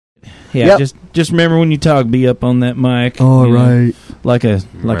Yeah, just remember when you talk, be up on that mic. All right. Like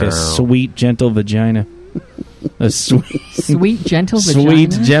a sweet, gentle vagina. A sweet, gentle vagina?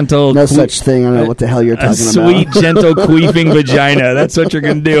 Sweet, gentle... No such thing. I don't know what the hell you're talking about. A sweet, gentle, queefing vagina. That's what you're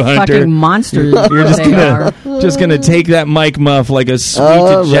going to do, Hunter. Fucking monsters. You're just going to take that mic muff like a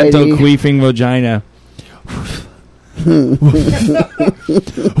sweet, gentle, queefing vagina.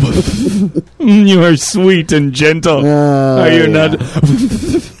 You are sweet and gentle. Are you not?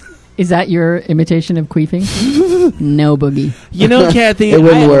 Is that your imitation of queefing? No, Boogie. You know, Kathy, it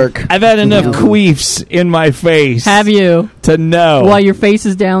wouldn't work. I've had enough queefs in my face. Have you? To know. While your face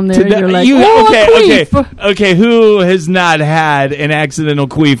is down there, you're like, okay. Who has not had an accidental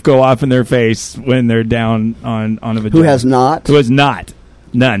queef go off in their face when they're down on a vagina? Who has not? Who has not?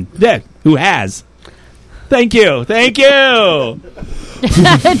 None. Yeah, who has? Thank you.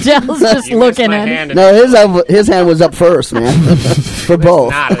 Dell's just looking at it. No, his hand was up first, man. For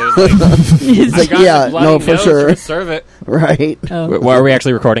both. He's like, yeah, no, for sure. Serve it. Right. Well, are we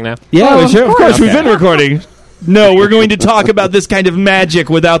actually recording now? Yeah, sure. Of course, okay. We've been recording. No, we're going to talk about this kind of magic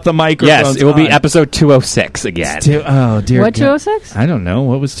without the microphone. Yes, it will be episode 206 again. Oh, dear. What, 206? I don't know.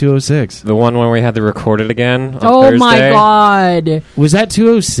 What was 206? The one where we had to record it again on Thursday. My God. Was that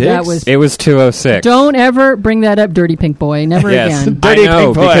 206? It was 206. Don't ever bring that up, Dirty Pink Boy. Never again. Dirty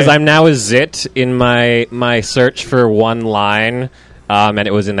Pink Boy. Because I'm now a zit in my search for one line. And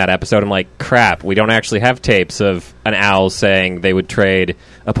it was in that episode. I'm like, crap, we don't actually have tapes of an owl saying they would trade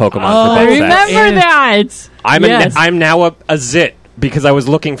a Pokemon for I remember that. I'm now a zit because I was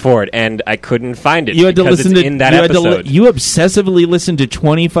looking for it and I couldn't find it. You had to listen to in that episode. You obsessively listened to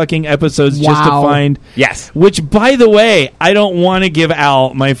 20 fucking episodes just to find. Yes. Which, by the way, I don't want to give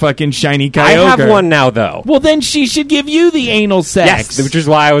Al my fucking shiny Kyogre. I have one now, though. Well, then she should give you the anal sex. Yes, which is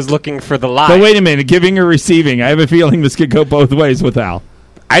why I was looking for the lie. But wait a minute, giving or receiving? I have a feeling this could go both ways with Al.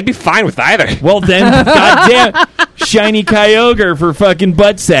 I'd be fine with either. Well, then, goddamn, shiny Kyogre for fucking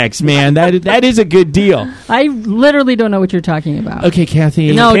butt sex, man. That is a good deal. I literally don't know what you're talking about. Okay,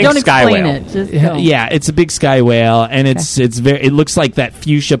 Kathy. No, don't explain it. Just yeah, it's a big sky whale, and it's very. It looks like that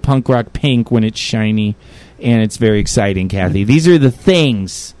fuchsia punk rock pink when it's shiny, and it's very exciting, Kathy. These are the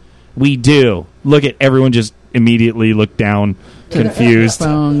things we do. Look at everyone just immediately look down, confused.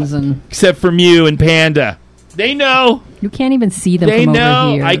 Phones and except for Mew and Panda. They know. You can't even see them they from know.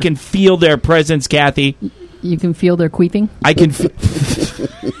 over here. I can feel their presence, Kathy. You can feel their queefing? I can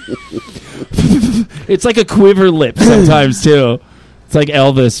it's like a quiver lip sometimes, too. It's like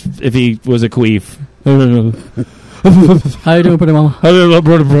Elvis if he was a queef. How you doing, pretty mama?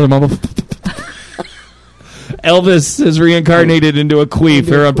 Elvis is reincarnated into a queef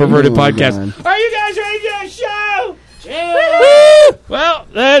here on Perverted Podcast. God. Are you guys ready to do a show? Well,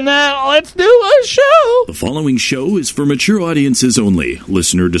 then let's do a show. The following show is for mature audiences only.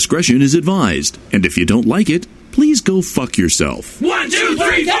 Listener discretion is advised. And if you don't like it, please go fuck yourself. 1, 2,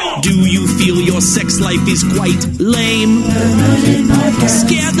 3, 4. Do you feel your sex life is quite lame?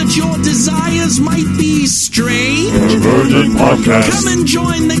 Scared that your desires might be strange? Perverted Podcast. Come and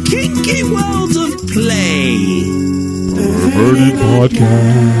join the kinky world of play. Perverted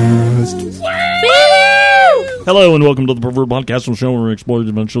Podcast. Hello and welcome to the Perverted Podcast show where we explore the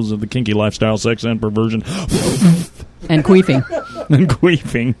dimensions of the kinky lifestyle, sex, and perversion. And queefing. And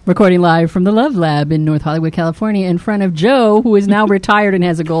queefing. Recording live from the Love Lab in North Hollywood, California, in front of Joe, who is now retired and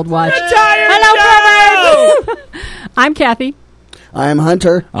has a gold watch. Retired! Hello, Pervert! I'm Kathy. I'm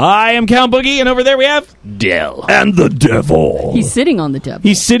Hunter. I am Count Boogie, and over there we have Dell. And the devil. He's sitting on the devil.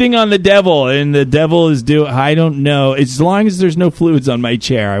 He's sitting on the devil, and the devil is I don't know. As long as there's no fluids on my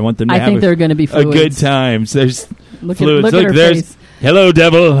chair, I want them to have think there are going to be fluids. A good time. So there's fluids. Look at her there's face. Hello,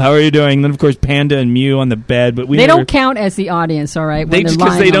 devil. How are you doing? Then, of course, Panda and Mew on the bed. But they don't count as the audience, all right? Because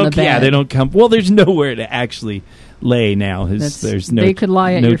they don't. Yeah, they don't come. Well, there's nowhere to actually lay now. There's no. They could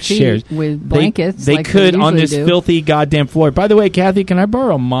lie at no your feet chairs. with blankets. They like could on this do. filthy goddamn floor. By the way, Kathy, can I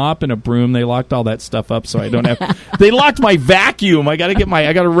borrow a mop and a broom? They locked all that stuff up, so I don't have. They locked my vacuum. I got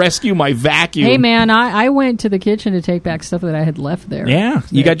to rescue my vacuum. Hey man, I went to the kitchen to take back stuff that I had left there. Yeah,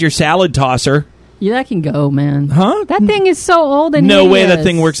 you got your salad tosser. Yeah, that can go, man. Huh? That thing is so old and no hideous. way. That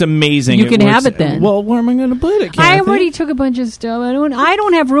thing works amazing. You can have it then. Well, where am I going to put it, Kathy? I already took a bunch of stuff. I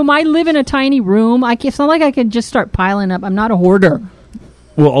don't have room. I live in a tiny room. It's not like I can just start piling up. I'm not a hoarder.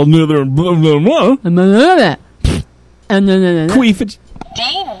 Well, neither. Queef.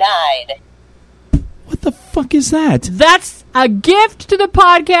 Denied. What the fuck is that? That's a gift to the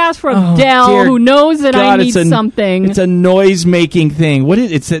podcast from Oh, Dell, dear who knows that I God, need something. It's a noise-making thing. What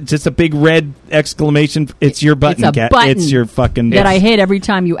is it's just a big red exclamation. It's your button, It's a Cat. button It's your fucking that I hit every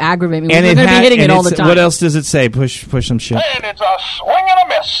time you aggravate me. And We're going to be hitting it all the it's- time. What else does it say? Push some shit. And it's a swing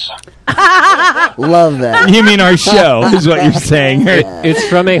and a miss. Love that. You mean our show is what you're saying? It's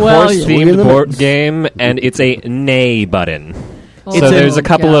from a Well, horse-themed yeah. board game, and it's a nay button. Oh, So there's a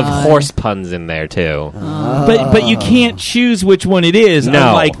couple of God. horse puns in there, too. But you can't choose which one it is, No.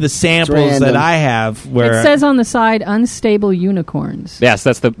 unlike the samples random. that I have where It says on the side, unstable unicorns. Yes,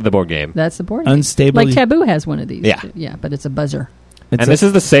 that's the board game. That's the board. unstable. Like Taboo has one of these. Yeah. too. Yeah, but it's a buzzer. It's And this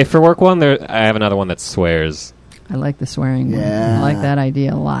is the safe for work one. I have another one that swears. I like the swearing one. Yeah. I like that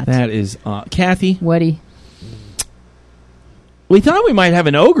idea a lot. that is Kathy. Weddy. We thought we might have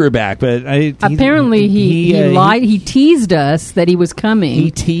an ogre back, but Apparently he lied. He teased us that he was coming. He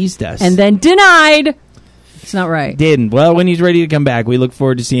teased us and then denied. It's not right. didn't. Well, when he's ready to come back, we look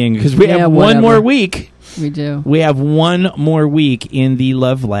forward to seeing because we Yeah, have whatever. one more week. We do. We have one more week in the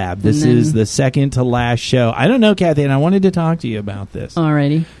Love Lab. This And then- is the second to last show. I don't know, Kathy, and I wanted to talk to you about this.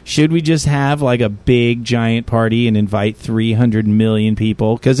 Alrighty. Should we just have like a big giant party and invite 300 million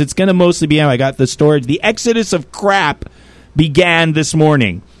people? Because it's going to mostly be, I got the storage. The exodus of crap began this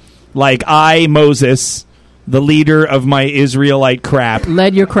morning. Like Moses, the leader of my Israelite crap,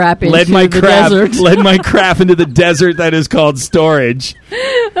 Led your crap into led my the crap desert. led my crap into the desert that is called storage.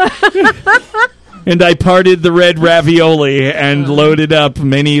 And I parted the red ravioli and loaded up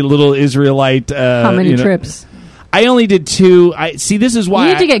many little Israelite. How many trips? I only did 2. This is why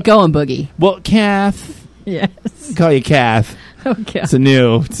You need to get going, Boogie. well, Kath, Yes. call you Kath. Okay. It's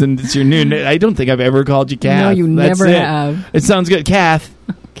it's your new. I don't think I've ever called you Kath. No, you That's never it. have. It sounds good, Kath.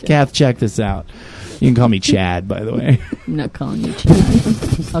 Kath, check this out. You can call me Chad, by the way. I'm not calling you Chad.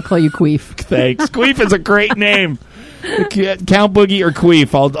 I'll call you Queef. Thanks. Queef is a great name. Count Boogie or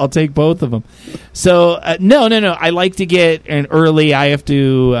Queef. I'll take both of them. So no. I like to get an early. I have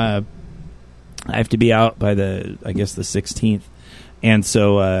to be out by the 16th, and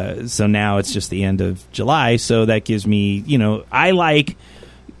so now it's just the end of July. So that gives me I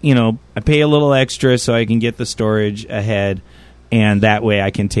pay a little extra so I can get the storage ahead, and that way I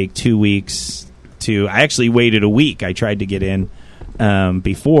can take 2 weeks to. I actually waited a week. I tried to get in.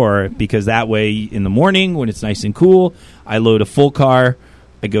 Before, because that way in the morning when it's nice and cool, I load a full car,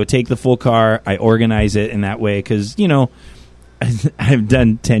 I go take the full car, I organize it in that way, because I've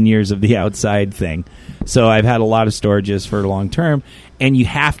done 10 years of the outside thing, so I've had a lot of storages for long term, and you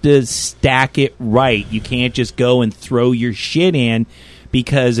have to stack it right. You can't just go and throw your shit in,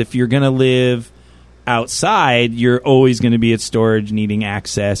 because if you're going to live outside, you're always going to be at storage needing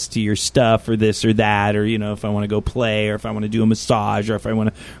access to your stuff or this or that, or if I want to go play, or if I want to do a massage, or if I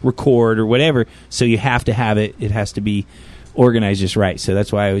want to record or whatever. So you have to have it has to be organized just right. So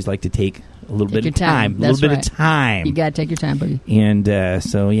that's why I always like to take a little bit of time. That's a little right. bit of time. You gotta take your time, Boogie. And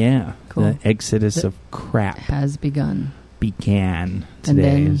so Cool. the exodus of crap Has begun. began And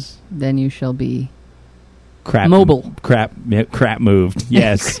today. then you shall be Crap mobile. Crap moved.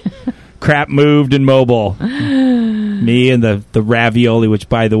 Yes. Crap moved and mobile. Me and the ravioli, which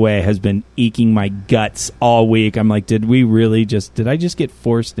by the way has been eking my guts all week. I'm like, did I just get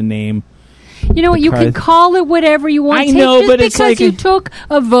forced to name? You know what? You can call it whatever you want. I know, just but it's because like you took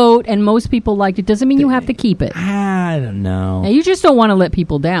a vote and most people liked it doesn't mean you have to keep it. I don't know. Now, you just don't want to let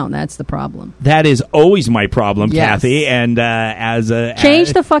people down. That's the problem. That is always my problem, Yes. Kathy. And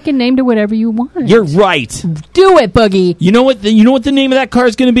Change the fucking name to whatever you want. You're right. Do it, Boogie. You know what the name of that car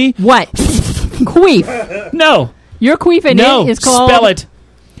is going to be? What? Queef. No. Your queef in No. it is called... Spell it.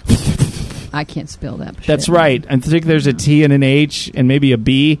 I can't spell that shit. That's right. I think there's a T and an H and maybe a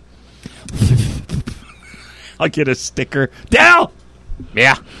B. I'll get a sticker. Dal!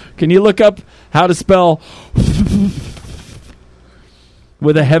 Yeah. Can you look up how to spell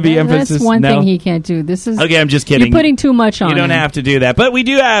with a heavy emphasis? That's one No? thing he can't do. This is... Okay, I'm just kidding. You're putting too much on You don't him. have to do that. But we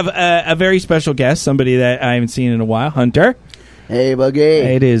do have a very special guest, somebody that I haven't seen in a while, Hunter. Hey, Boogie.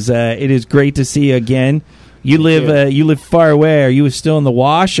 It is great to see you again. You live far away. Are you still in the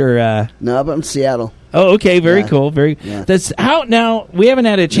Wash or? No, but I'm in Seattle. Oh, okay, very Yeah. cool. Yeah. That's how. Now we haven't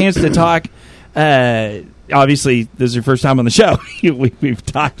had a chance to talk. Obviously, this is your first time on the show. We've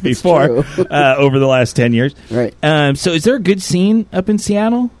talked before true. over the last 10 years. Right. So, is there a good scene up in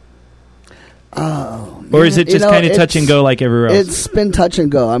Seattle, Oh, or is it you just know, kind of touch and go like everywhere else? It's been touch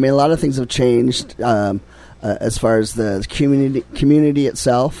and go. I mean, a lot of things have changed as far as the community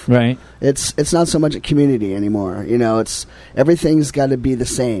itself. Right. It's not so much a community anymore. It's everything's got to be the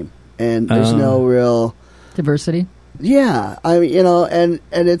same, and there's no real Diversity. Yeah, I mean, and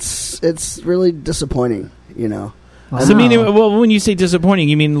it's really disappointing. You know. Wow. So, meaning, well, when you say disappointing,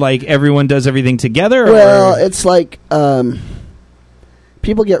 you mean like everyone does everything together? Well, or? it's like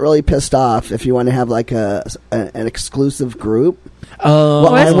people get really pissed off if you want to have like an exclusive group. Oh,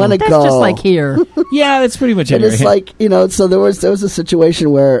 Well, I want to that's go. just like here. yeah, that's pretty much it. And it's right? like, you know, so there was a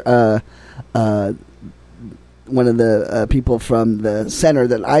situation where one of the people from the center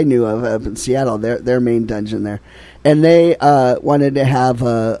that I knew of up in Seattle, their main dungeon there, and they wanted to have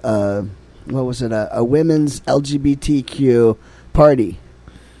a women's LGBTQ party.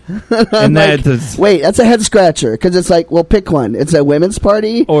 and Like, wait, that's a head scratcher because it's like, well, pick one. It's a women's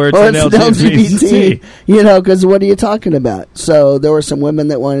party Or it's an LGBT. You know, because what are you talking about? So there were some women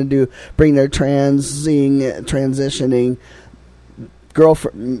that wanted to bring their transitioning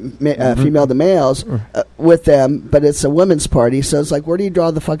female to males with them, but it's a women's party, so it's like, where do you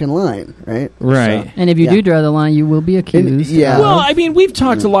draw the fucking line, right? Right. So, And if you yeah. do draw the line, you will be accused. Yeah. Well, I mean, we've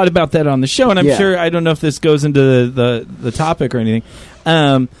talked a lot about that on the show, and I'm Yeah. sure, I don't know if this goes into the topic or anything,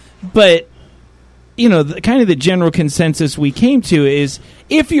 but, you know, kind of the general consensus we came to is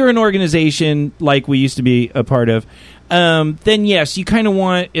if you're an organization like we used to be a part of, then yes, you kind of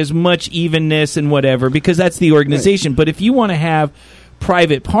want as much evenness and whatever, because that's the organization. Right. But if you want to have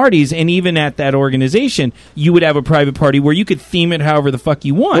private parties, and even at that organization, you would have a private party where you could theme it however the fuck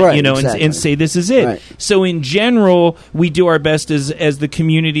you want, right, you know, exactly. and say this is it. Right. So in general, we do our best as the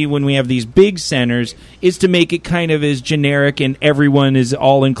community when we have these big centers is to make it kind of as generic and everyone is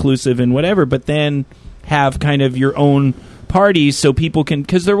all inclusive and whatever, but then have kind of your own parties so people can,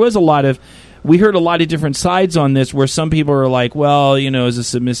 because there was we heard a lot of different sides on this where some people are like, well, you know, as a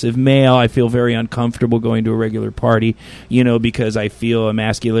submissive male, I feel very uncomfortable going to a regular party, you know, because I feel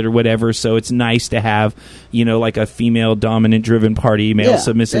emasculate or whatever. So it's nice to have, you know, like a female dominant driven party, male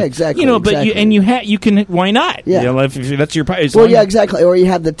submissive. Yeah, exactly. You know, but exactly. you can, why not? Yeah. You know, if that's your party. Well, yeah, exactly. Or you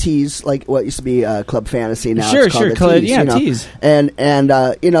have the teas, like what used to be Club Fantasy now. Sure, it's called sure. the teas, Yeah, you know? teas. And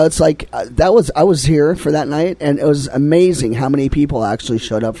you know, it's like I was here for that night, and it was amazing how many people actually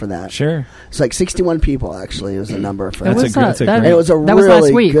showed up for that. Sure. It's like 61 people actually was the number for that. That's a great. And it was a that really was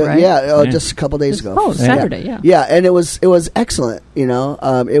last week, good, right? yeah, just a couple days ago. Oh, Saturday, yeah. Yeah, and it was excellent. You know,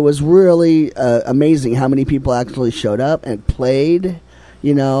 it was really amazing how many people actually showed up and played.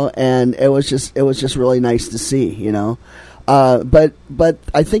 You know, and it was just really nice to see. You know, but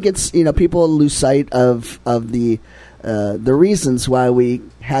I think it's, you know, people lose sight of the reasons why we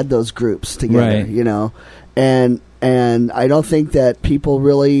had those groups together. Right. You know, and I don't think that people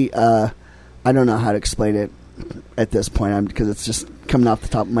really. I don't know how to explain it at this point because it's just coming off the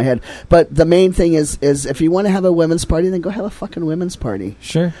top of my head. But the main thing is if you want to have a women's party, then go have a fucking women's party.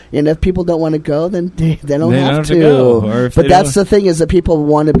 Sure. And if people don't want to go, then they don't have to. Go, or if but that's the thing is that people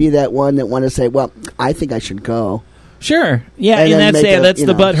want to be that one that want to say, well, I think I should go. Sure, yeah, And and then that's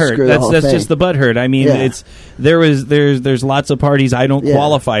the butt hurt. That's thing. just the butt hurt. I mean, Yeah. there's lots of parties I don't Yeah.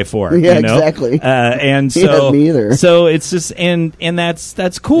 qualify for. Yeah, you know? exactly. And Yeah, so me either. So it's just and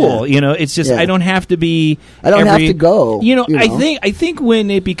that's cool. Yeah. You know, it's just Yeah. I don't have to be. I don't have to go. You know, you know? I think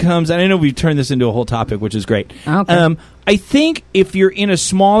when it becomes, and I know we've turned this into a whole topic, which is great. Okay. I think if you're in a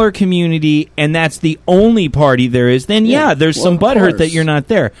smaller community and that's the only party there is, then there's some of butthurt that course. you're not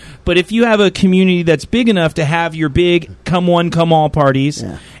there. But if you have a community that's big enough to have your big come one, come all parties,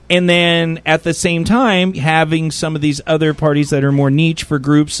 Yeah. and then at the same time having some of these other parties that are more niche for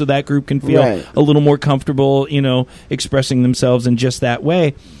groups so that group can feel Right. a little more comfortable, you know, expressing themselves in just that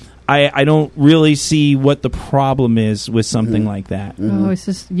way, I don't really see what the problem is with something like that. Oh, it's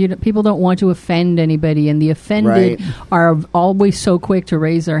just people don't want to offend anybody, and the offended Right. are always so quick to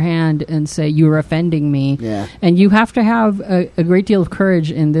raise their hand and say, "You're offending me." Yeah. And you have to have a great deal of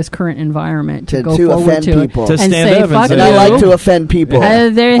courage in this current environment to go to forward offend to people. it To and stand say, up and "Fuck say, And I you." like to offend people. I I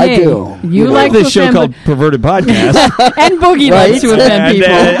do. You We like have this to show offend, called Perverted Podcast. and Boogie Right? likes to offend And,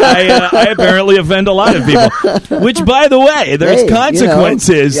 people. I apparently offend a lot of people. Which, by the way, there's Hey, you know,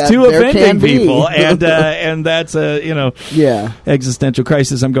 consequences yeah, to there offending can be. people, and that's a Yeah. existential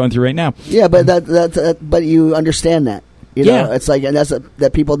crisis I'm going through right now. Yeah, but but you understand that. You know, Yeah. it's like, and that's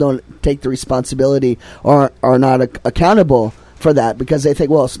that people don't take the responsibility or are not accountable for that because they think,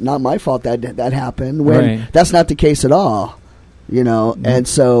 well, it's not my fault that happened. When Right. that's not the case at all. You know, Mm-hmm. and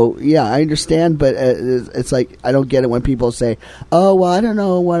so I understand, but it's like I don't get it when people say, "Oh, well, I don't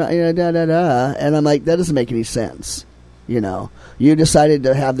know what," and I'm like, that doesn't make any sense. You know, you decided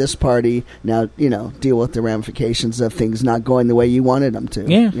to have this party. Now, you know, deal with the ramifications of things not going the way you wanted them to.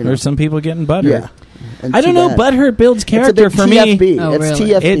 Yeah, you know? there's some people getting butthurt. Yeah. And I don't too know. bad. Butthurt builds It's a character big for me. TFB. Oh, It's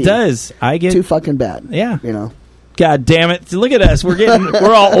really? TFB. It does. I get Too fucking bad. Yeah. You know. God damn it! Look at us.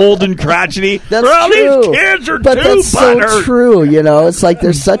 We're all old and crotchety. That's all true. These kids are but too that's so butthurt. true. It's like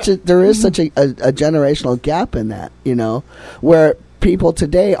there is such a generational gap in that. Where people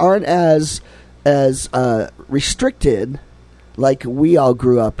today aren't as restricted like we all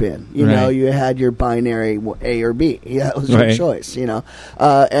grew up in. You had your binary A or B. That was your choice.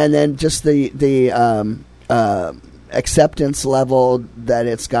 And then just the acceptance level that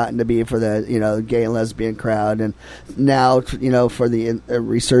it's gotten to be for the gay and lesbian crowd, and now for the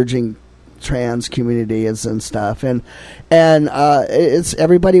resurging trans community and stuff, and it's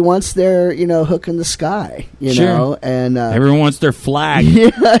everybody wants their hook in the sky, Sure. and everyone wants their flag.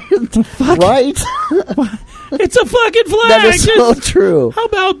 Right. It's a fucking flag. That is so true. How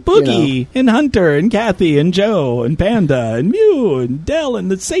about Boogie and Hunter and Kathy and Joe and Panda and Mew and Dell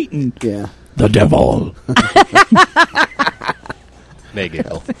and the Satan? Yeah. The devil. They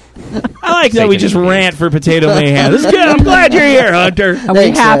giggle. I like that we just rant for Potato Mayhem. This is good. I'm glad you're here, Hunter. Are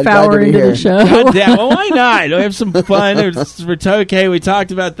we half hour into the show? God damn. Well, why not? We have some fun. We're okay. We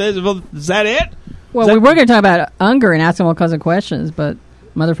talked about this. Well, is that it? Well, we were going to talk about Unger and ask him all kinds of questions, but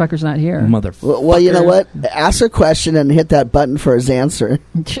motherfucker's not here. Motherfucker. Well, you know what? Ask a question and hit that button for his answer.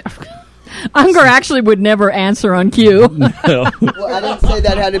 Unger actually would never answer on cue. No. Well, I didn't say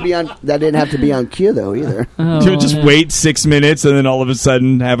that had to be on. That didn't have to be on cue though either. To just wait 6 minutes and then all of a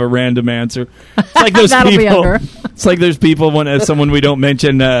sudden have a random answer. It's like those That'll be people. Unger. It's like those people when someone we don't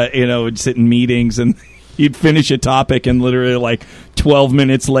mention, would sit in meetings and you'd finish a topic and literally like 12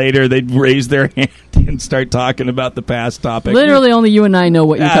 minutes later they'd raise their hand and start talking about the past topic. Literally, only you and I know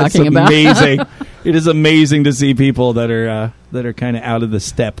what you're talking about. Amazing. It is amazing to see people that are kind of out of the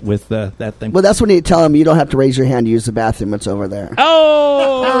step with that thing. Well, that's when you tell them you don't have to raise your hand to use the bathroom. It's over there.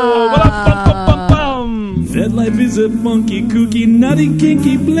 That life is a funky, kooky, nutty,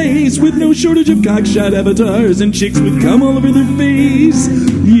 kinky place with no shortage of cockshot avatars and chicks with cum all over their face.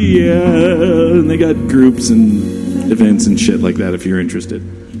 Yeah, and they got groups and events and shit like that if you're interested.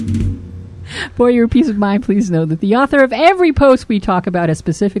 For your peace of mind, please know that the author of every post we talk about has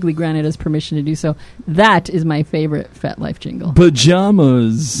specifically granted us permission to do so. That is my favorite Fat Life jingle.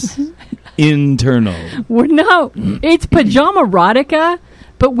 Pajamas. Internal. It's pajama erotica,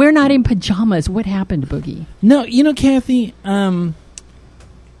 but we're not in pajamas. What happened, Boogie? No, Kathy,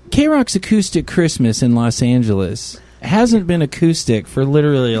 K-Rock's Acoustic Christmas in Los Angeles hasn't been acoustic for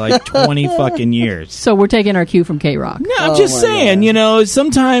literally like 20 fucking years. So we're taking our cue from K-Rock. No, I'm just saying,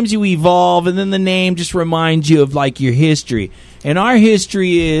 sometimes you evolve and then the name just reminds you of like your history. And our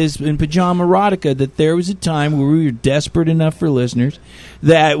history is in Pajama Erotica that there was a time where we were desperate enough for listeners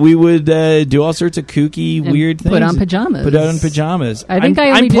that we would do all sorts of kooky, weird things. Put on pajamas. I'm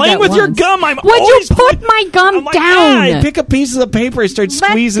playing with your gum. Would you put my gum down? Yeah, I pick up pieces of paper, I start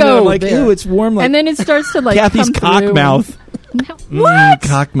squeezing it. I'm like, ew, it's warm. Like, and then it starts to like Kathy's come cock mouth. What?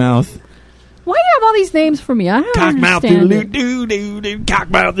 Cock mouth. Why do you have all these names for me? I don't Cockmouth, understand it. doo-doo-doo-doo,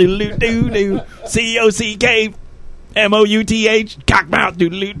 cockmouth, doo-doo-doo-doo, COCK, MOUTH, cockmouth,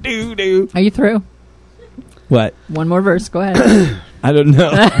 doo-doo-doo-doo. Are you through? What? One more verse. Go ahead. I don't know.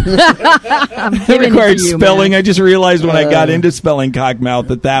 It required spelling. Man. I just realized when I got into spelling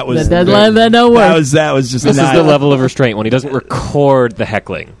cockmouth that was that don't work. That was just this is the level of restraint when he doesn't record the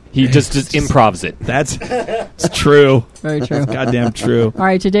heckling. He just improvs it. It's true. Very true. Goddamn true. All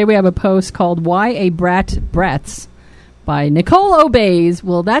right, today we have a post called "Why a Brat Breaths" by Nicole Obeys.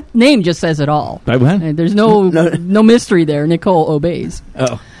 Well, that name just says it all. By what? There's no mystery there. Nicole Obeys.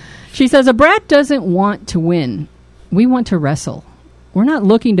 Oh. She says, a brat doesn't want to win. We want to wrestle. We're not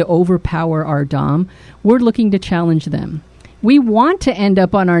looking to overpower our dom. We're looking to challenge them. We want to end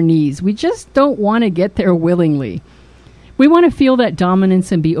up on our knees. We just don't want to get there willingly. We want to feel that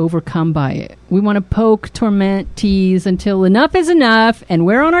dominance and be overcome by it. We want to poke, torment, tease until enough is enough and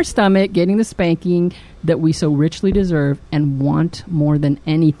we're on our stomach getting the spanking that we so richly deserve and want more than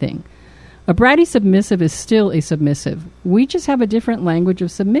anything. A bratty submissive is still a submissive. We just have a different language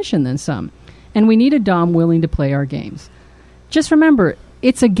of submission than some, and we need a dom willing to play our games. Just remember,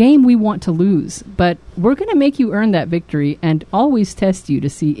 it's a game we want to lose, but we're going to make you earn that victory and always test you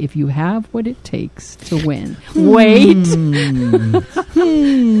to see if you have what it takes to win. Wait.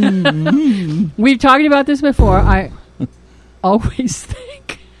 We've talked about this before. I always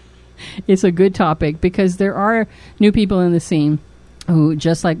think it's a good topic because there are new people in the scene who,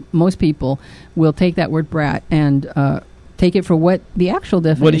 just like most people, will take that word brat and take it for what the actual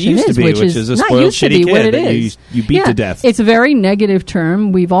definition What it used is, to be, which is a not spoiled, used to shitty be what kid it that is. you beat to death. It's a very negative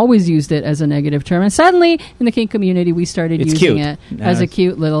term. We've always used it as a negative term, and suddenly in the kink community, we started It's using cute. it as a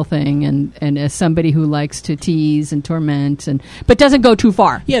cute little thing, and as somebody who likes to tease and torment, but doesn't go too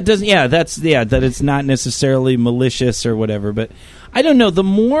far. Yeah, it doesn't. Yeah, that it's not necessarily malicious or whatever. But I don't know. The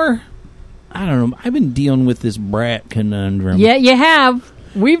more, I don't know. I've been dealing with this brat conundrum. Yeah, you have.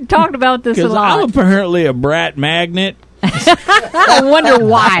 We've talked about this a because lot. I'm apparently a brat magnet. I wonder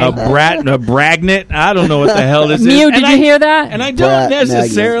why. A bragnet. I don't know what the hell this is. Mew, did you hear that? And I don't Brat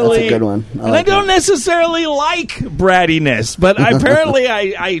necessarily. That's a good one. I don't necessarily like brattiness, but apparently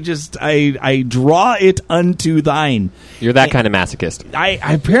I draw it unto thine. You're that kind of masochist. I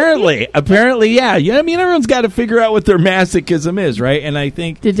apparently, yeah. I mean, everyone's got to figure out what their masochism is, right? And I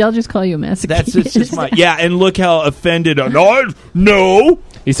think Did Dell just call you a masochist? that's just my And look how offended. No.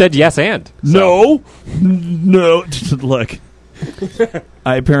 He said yes and. No. Look,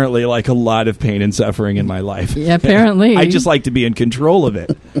 I apparently like a lot of pain and suffering in my life. Yeah, apparently. I just like to be in control of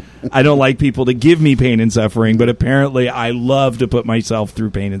it. I don't like people to give me pain and suffering, but apparently I love to put myself through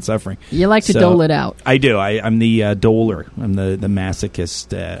pain and suffering. You like to So, dole it out. I do. I'm the doler. I'm the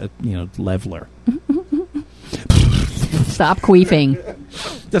masochist, leveler. Stop queefing.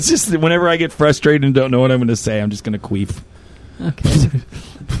 That's just whenever I get frustrated and don't know what I'm going to say, I'm just going to queef. Okay.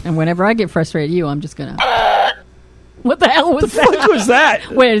 And whenever I get frustrated at you, I'm just going to... What the hell was that? What was that?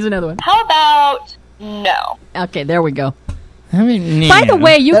 Wait, there's another one. How about no? Okay, there we go. I mean, By the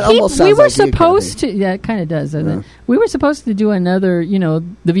way, That almost we sounds were like you, supposed to... Yeah, it kind of does, doesn't it? We were supposed to do another,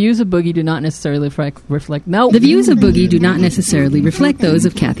 the views of Boogie do not necessarily reflect... No. The views of Boogie do not necessarily reflect those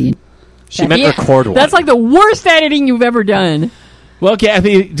of Kathy. She meant record one. That's like the worst editing you've ever done. Well,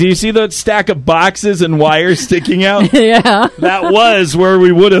 Kathy, do you see that stack of boxes and wires sticking out? Yeah. That was where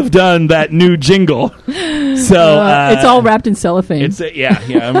we would have done that new jingle. So it's all wrapped in cellophane.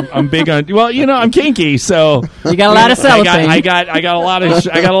 I'm big on. Well, I'm kinky, so You got a lot of cellophane. I got a lot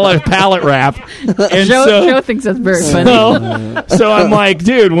of pallet wrap, and Joe thinks that's very funny. so I'm like,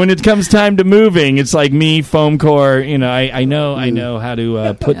 dude, when it comes time to moving, it's like me, foam core. I know how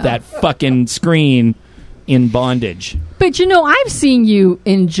to put that fucking screen in bondage. But I've seen you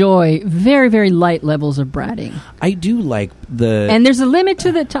enjoy very, very light levels of bratting. I do like the, And there's a limit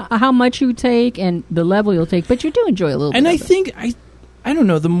to how much you take and the level you'll take, but you do enjoy a little bit. and I of it. think I don't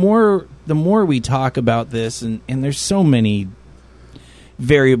know. The more we talk about this, and there's so many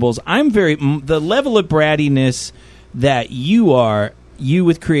variables. The level of brattiness that you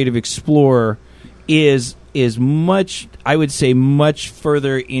with Creative Explorer is much, I would say, much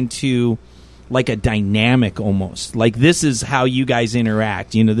further into like a dynamic almost. Like this is how you guys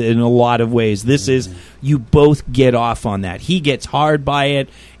interact, in a lot of ways. This is, you both get off on that. He gets hard by it,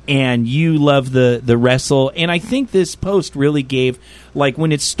 and you love the wrestle. And I think this post really gave, like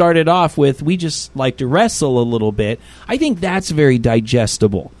when it started off with, we just like to wrestle a little bit. I think that's very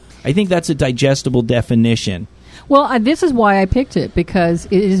digestible. I think that's a digestible definition. Well, this is why I picked it, because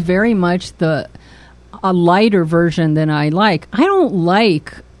it is very much a lighter version than I like. I don't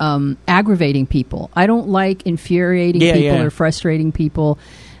like aggravating people. I don't like infuriating people or frustrating people.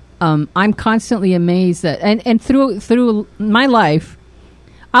 I'm constantly amazed that, and through my life,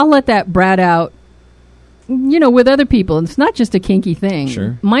 I'll let that brat out, with other people. And it's not just a kinky thing.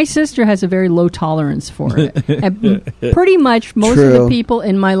 Sure. My sister has a very low tolerance for it. And pretty much most of the people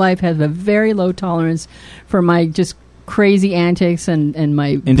in my life have a very low tolerance for my just crazy antics and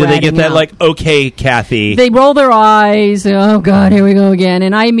my And do they get that out. like, okay, Kathy? They roll their eyes. Oh, God, here we go again.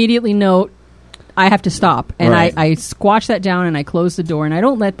 And I immediately note I have to stop. And Right. I squash that down and I close the door. And I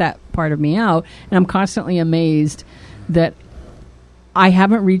don't let that part of me out. And I'm constantly amazed that I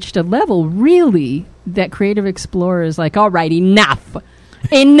haven't reached a level, really, that Creative Explorer is like, all right, enough.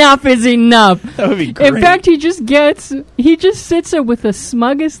 Enough is enough. That would be great. In fact, he just sits there with the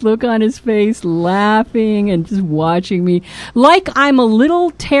smuggest look on his face, laughing and just watching me like I'm a little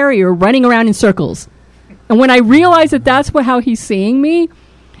terrier running around in circles. And when I realize that that's how he's seeing me,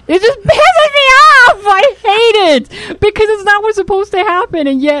 it just pisses me off. I hate it because it's not what's supposed to happen.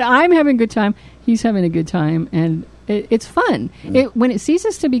 And yet I'm having a good time. He's having a good time. And it's fun. When it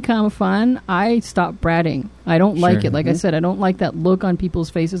ceases to become fun, I stop bratting. I don't like it. Like I said, I don't like that look on people's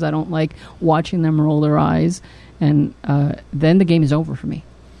faces. I don't like watching them roll their eyes. And then the game is over for me.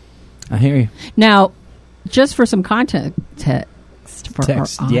 I hear you. Now, just for some context for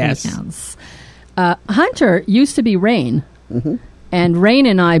Text, our yes. audience, Hunter used to be Rain. Mm-hmm. And Rain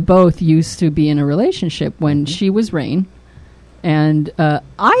and I both used to be in a relationship when she was Rain. And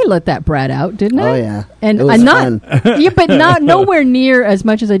I let that brat out, didn't I? Oh, yeah. And It was I'm not, fun. yeah, but not nowhere near as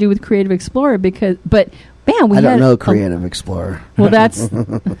much as I do with Creative Explorer. But Man, I don't know Creative Explorer. Well, that's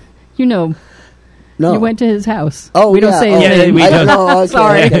No. You went to his house. Oh, we don't say his name. we don't. Okay,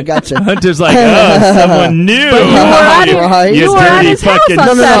 Sorry. okay, gotcha. Hunter's like, oh, someone new. But you were at his house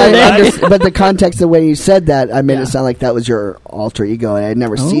on Saturday. But the context, the way you said that, I made it sound like that was your alter ego, and I'd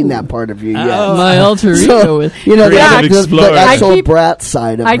never seen that part of you yet. My alter ego. The actual brat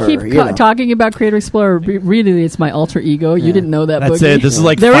side of her. I keep talking about Creative Explorer. Really, it's my alter ego. You didn't know that. That's Boogie. it. This is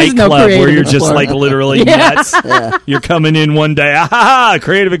like there Fight is no Club, where you're Explorer. just like literally nuts. You're coming in one day,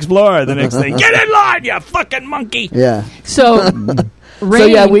 Creative Explorer. The next thing, get in line, you fucking monkey. Yeah. So,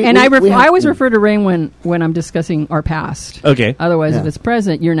 Rain, I always refer to Rain when I'm discussing our past. Okay. Otherwise, if it's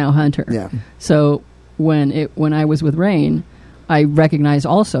present, you're now Hunter. Yeah. So when I was with Rain, I recognized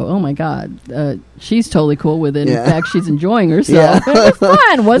also, oh my God, she's totally cool with it. Yeah. In fact, she's enjoying herself. It was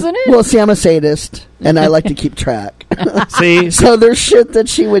fun, wasn't it? Well, see, I'm a sadist, and I like to keep track. See? So there's shit that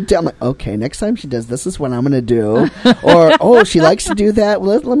she would do. I'm like, okay, next time she does this is what I'm going to do. Or, oh, she likes to do that.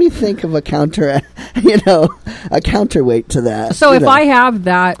 Well, let me think of a counterweight to that. So if I have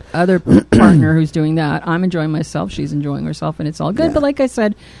that other partner who's doing that, I'm enjoying myself, she's enjoying herself, and it's all good. Yeah. But like I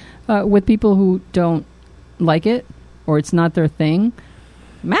said, with people who don't like it, or it's not their thing,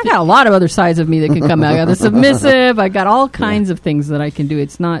 Matt got a lot of other sides of me that can come out. I got the submissive. I got all kinds of things that I can do.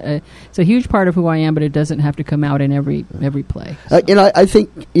 It's not. It's a huge part of who I am, but it doesn't have to come out in every play. So. I think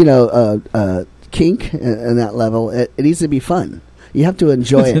kink and that level, it needs to be fun. You have to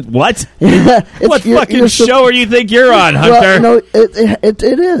enjoy it. What? What fucking show are you think you're on, Hunter? Well,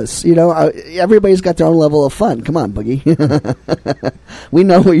 it is. Everybody's got their own level of fun. Come on, Boogie. We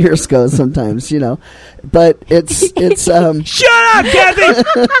know where yours goes sometimes, but it's shut up, Kathy.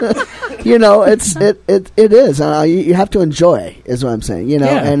 it is. You have to enjoy, is what I'm saying.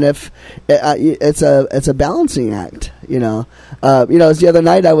 And if it's a balancing act. As the other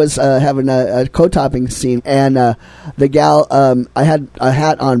night I was having a co-topping scene, and the gal, I had a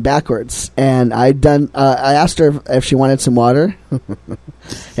hat on backwards, and I asked her if she wanted some water,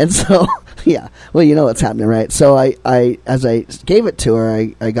 and so well, you know what's happening, right? So I as I gave it to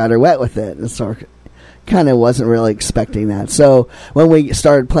her, I got her wet with it, and so kind of wasn't really expecting that. So when we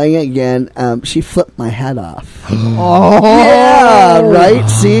started playing it again, she flipped my hat off. Oh, yeah, right.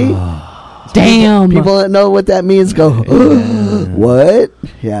 See. Damn. People that know what that means go, what?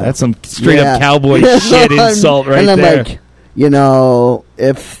 Yeah. That's some straight up cowboy shit insult right there. And I'm like,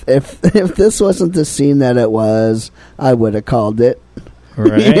 if this wasn't the scene that it was, I would have called it.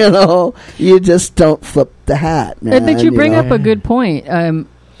 Right. You just don't flip the hat, man. I think you bring up a good point.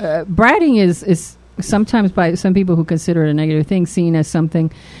 Bratting is sometimes by some people who consider it a negative thing seen as something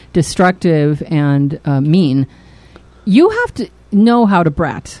destructive and mean. You have to know how to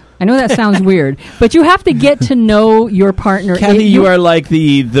brat. I know that sounds weird, but you have to get to know your partner. Kathy, you are like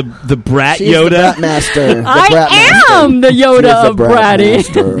the brat She's Yoda. The brat master. I am the Yoda of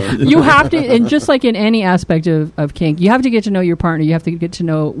bratty. You have to, and just like in any aspect of kink, you have to get to know your partner. You have to get to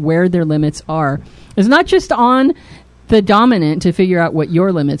know where their limits are. It's not just on the dominant to figure out what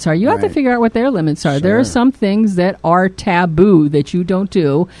your limits are. You have to figure out what their limits are. Sure. There are some things that are taboo that you don't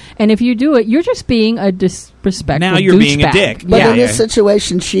do, and if you do it, you're just being a disrespectful Now you're being a dick. But in this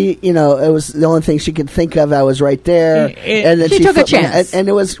situation, she, it was the only thing she could think of. I was right there, and then she took a chance, and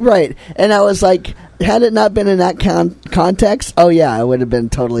it was right. And I was like, had it not been in that context, oh yeah, it would have been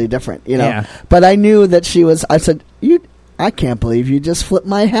totally different, Yeah. But I knew that she was. I said, I can't believe you just flipped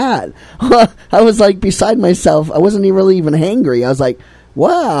my hat. I was like beside myself. I wasn't really even hangry. I was like,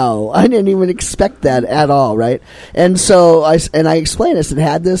 wow, I didn't even expect that at all, right? And so I explained, I said,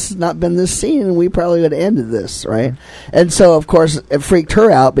 had this not been this scene, we probably would have ended this, right? And so, of course, it freaked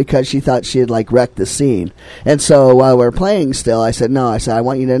her out because she thought she had like wrecked the scene. And so while we're playing still, I said, no, I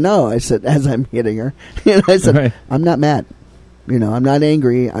want you to know, I said, as I'm hitting her, I said, I'm not mad. I'm not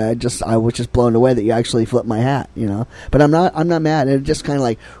angry. I was just blown away that you actually flipped my hat. But I'm not mad. It just kind of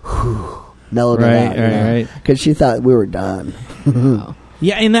like mellowed it out. Right. Because she thought we were done.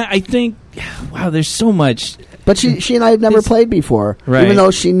 Yeah, and that, I think, wow, there's so much. But she and I had never played before, right. Even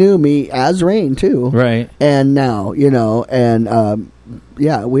though she knew me as Rain too, right? And now, and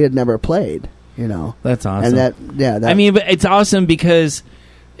we had never played. That's awesome. And I mean, but it's awesome because.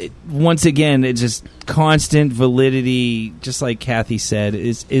 Once again, it's just constant validity, just like Kathy said,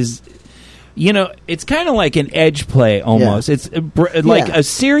 is it's kind of like an edge play almost. Yeah. It's like a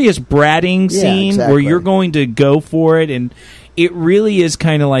serious bratting scene where you're going to go for it, and it really is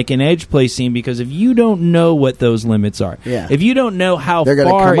kind of like an edge play scene, because if you don't know what those limits are, if you don't know how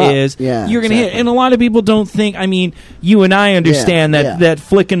far it is, you're going to hit. And a lot of people don't think, I mean, you and I understand that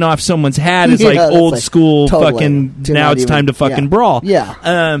flicking off someone's hat is like old school fucking, now it's time to fucking brawl.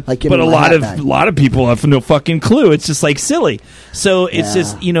 Like, but a lot of people have no fucking clue. It's just like silly. So it's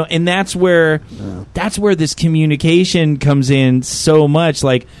just, you know, and that's where this communication comes in so much.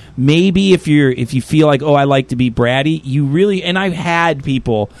 Like, maybe if you feel like, oh, I like to be bratty, you really, and I've had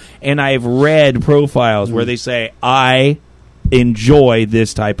people and I've read profiles where they say, I enjoy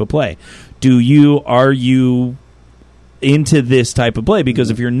this type of play. Are you into this type of play?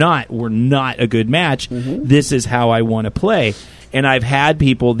 Because if you're not, we're not a good match. This is how I want to play. And I've had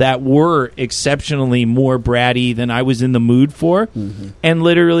people that were exceptionally more bratty than I was in the mood for, and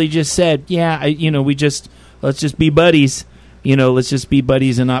literally just said, let's just be buddies. You know, let's just be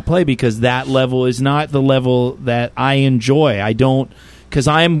buddies and not play, because that level is not the level that I enjoy. I don't, because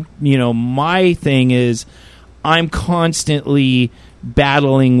I'm, you know, my thing is I'm constantly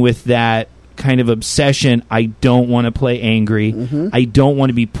battling with that kind of obsession. I don't want to play angry. I don't want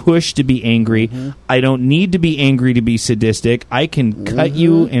to be pushed to be angry. I don't need to be angry to be sadistic. I can cut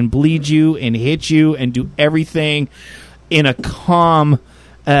you and bleed you and hit you and do everything in a calm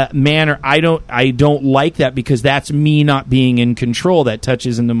manner. I don't like that, because that's me not being in control. That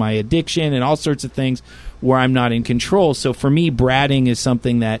touches into my addiction and all sorts of things where I'm not in control. So for me, bratting is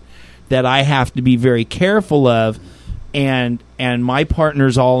something that I have to be very careful of. And my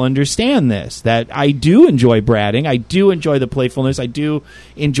partners all understand this, that I do enjoy bratting. I do enjoy the playfulness. I do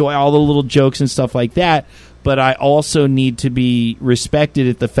enjoy all the little jokes and stuff like that. But I also need to be respected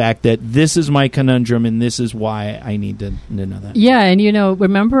at the fact that this is my conundrum and this is why I need to know that. Yeah, and you know,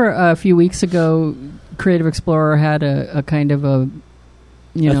 remember a few weeks ago, Creative Explorer had a kind of a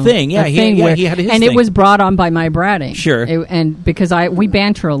thing. Yeah, he had his and thing. It was brought on by my bratting. Sure. And because we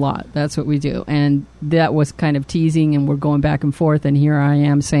banter a lot. That's what we do. And that was kind of teasing, and we're going back and forth, and here I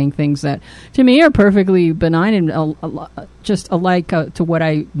am saying things that to me are perfectly benign and just alike to what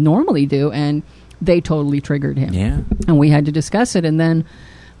I normally do, and they totally triggered him. Yeah. And we had to discuss it, and then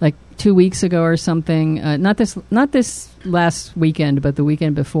like 2 weeks ago or something, not this last weekend, but the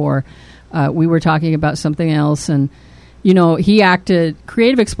weekend before, we were talking about something else, and you know,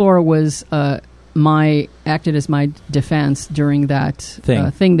 Creative Explorer was acted as my defense during that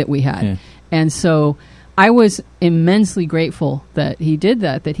thing that we had. Yeah. And so I was immensely grateful that he did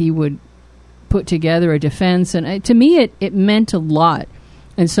that he would put together a defense. And to me, it meant a lot.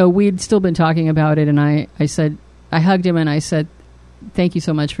 And so we'd still been talking about it, and I hugged him and I said, thank you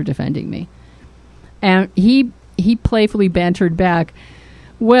so much for defending me. And he playfully bantered back,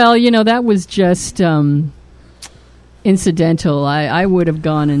 well, you know, that was just incidental. I would have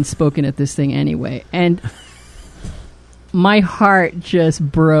gone and spoken at this thing anyway. And my heart just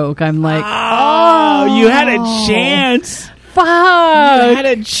broke. I'm like, oh, you had a chance. Fuck. You had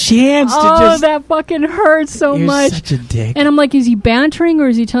a chance to just... that fucking hurts so You're much. Such a dick. And I'm like, is he bantering or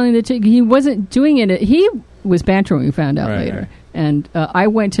is he telling the truth? He wasn't doing it. He was bantering, we found out later. Right. And I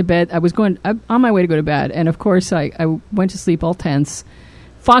went to bed. I was on my way to go to bed. And of course, I went to sleep all tense,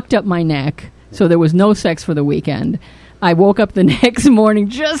 fucked up my neck. So there was no sex for the weekend. I woke up the next morning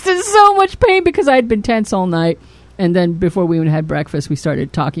just in so much pain because I had been tense all night. And then before we even had breakfast, we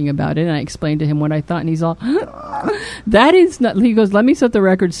started talking about it. And I explained to him what I thought. And he's all, that is not... He goes, let me set the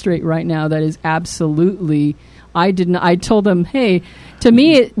record straight right now. That is absolutely... I told him, hey, to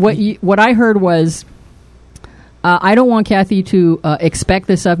me, what I heard was... I don't want Kathy to expect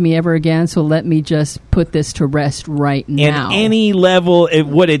this of me ever again, so let me just put this to rest right now. At any level,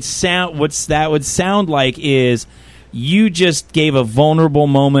 what that would sound like is you just gave a vulnerable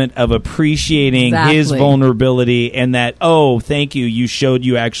moment of appreciating his vulnerability, and that, oh, thank you, you showed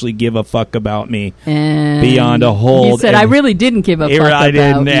you actually give a fuck about me and beyond a hold. He said, I really didn't give a fuck about you.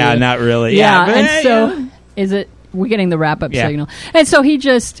 Yeah, not really. Yeah, and so we're getting the wrap-up signal. And so he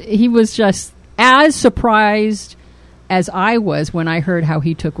was just... as surprised as I was when I heard how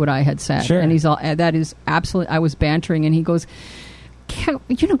he took what I had said. Sure. And he's all, that is absolutely, I was bantering, and he goes, can't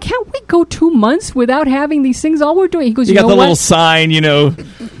we go 2 months without having these things? All we're doing, he goes, you got the little sign,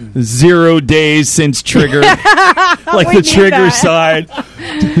 0 days since trigger, like the trigger sign.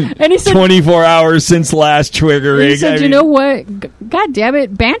 And he said, 24 hours since last triggering. He said, you know what? God damn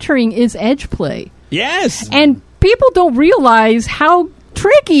it, bantering is edge play. Yes. And people don't realize how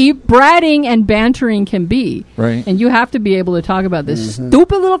tricky bratting and bantering can be. Right. And you have to be able to talk about this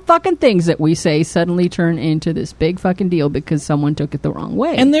stupid little fucking things that we say suddenly turn into this big fucking deal because someone took it the wrong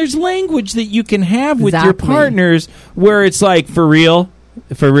way. And there's language that you can have with your partners where it's like, for real,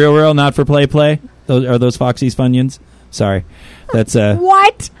 not for play. Are those Foxy's Funyuns? Sorry. That's a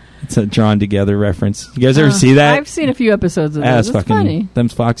What? it's a drawn together reference. You guys ever see that? I've seen a few episodes of that. That's It's fucking funny.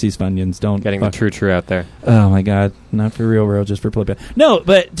 them's Foxy's Funyuns. Don't Getting fuck. the true out there. Oh my god, not for real, just for playback. No,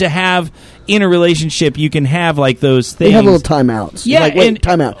 but to have in a relationship, you can have like those things. They have little timeouts. Yeah, like, wait, and-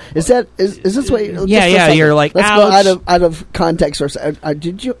 timeout. Is this what? Just Yeah, for a yeah, second. you're like, let's ouch. go out of context. Or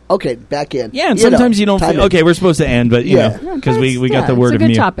did you? Okay, back in. Yeah, and sometimes you don't time feel in. okay. We're supposed to end, but you Yeah. know, because we got the it's word a of good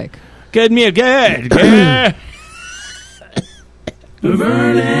Mew. topic. Good Mew, good. Good.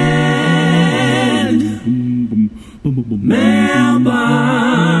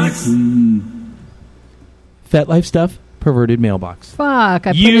 Mailbox. FetLife stuff. Perverted mailbox. Fuck!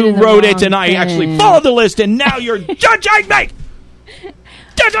 I put You in the wrote it, wrong and I thing. actually followed the list, and now you're judging me.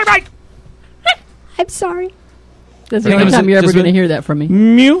 Judging me. I'm sorry. That's the Just only gonna time say- you're ever just going to gonna- hear that from me.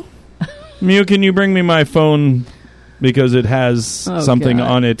 Mew, Mew, can you bring me my phone because it has Oh, something God.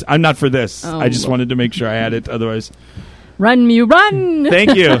 on it? I'm not for this. Oh, I just Lord. wanted to make sure I had it. Otherwise, Run, Mew, run!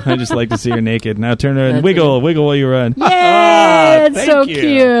 thank you. I just like to see her naked. Now turn her and That's wiggle while you run. Yeah, it's thank so you.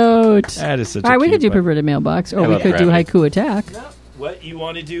 cute. That is such All a right, we cute could do button. perverted mailbox, or I we love could do gravity. haiku attack. What you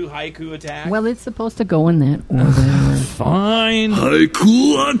want to do? Haiku attack? Well, it's supposed to go in that order. fine.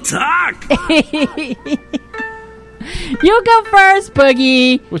 Haiku attack. You go first,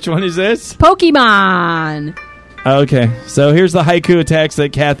 Boogie. Which one is this? Pokemon. Okay, so here's the haiku attacks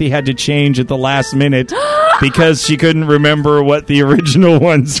that Kathy had to change at the last minute because she couldn't remember what the original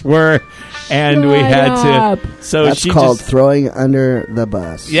ones were, and we Shut had up. to. So That's she called just, throwing under the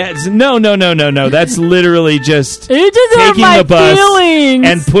bus. yeah, no. That's literally just You just hurt taking my the bus feelings.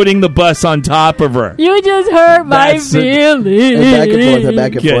 and putting the bus on top of her. You just hurt my That's it. feelings. And back and forth, and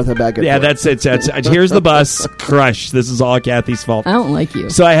back and Good. forth, and back and Yeah, forth. that's it. Here's the bus. Crush. This is all Kathy's fault. I don't like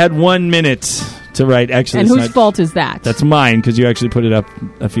you. So I had 1 minute to write. Actually, And it's whose not- fault is that? That's mine because you actually put it up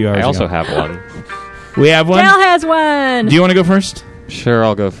a few hours I also ago. have one. We have one. Dell has one. Do you want to go first? Sure,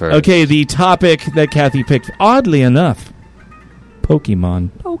 I'll go first. Okay, the topic that Kathy picked, oddly enough,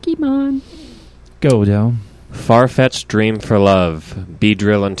 Pokemon. Pokemon. Go, Dell. Far-fetched dream for love.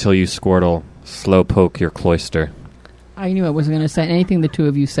 Beedrill until you squirtle. Slow poke your cloister. I knew I wasn't going to say anything the two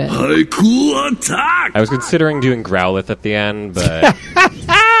of you said. Haiku attack. I was considering doing Growlithe at the end, but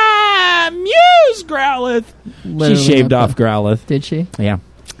Muse Growlithe. Literally She shaved not off Growlithe. Did she? Yeah.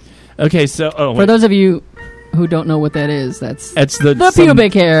 Okay, so For wait. those of you who don't know what that is, that's It's the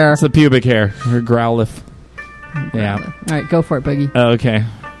pubic hair. It's the pubic hair. Her Growlithe. Yeah. All right, go for it, Boogie. Okay.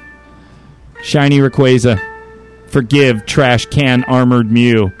 Shiny Rayquaza. Forgive trash can armored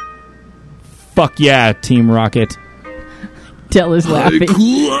Mew. Fuck yeah, Team Rocket. Dell is laughing.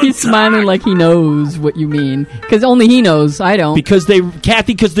 Haiku He's smiling like he knows what you mean. Because only he knows. I don't. Because they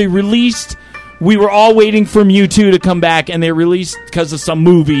released. We were all waiting for Mewtwo to come back, and they released, because of some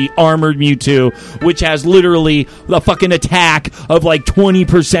movie, Armored Mewtwo, which has literally a fucking attack of like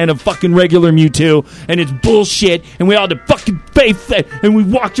 20% of fucking regular Mewtwo, and it's bullshit, and we all had to fucking face it, and we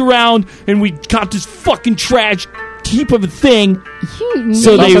walked around, and we caught this fucking trash heap of a thing, You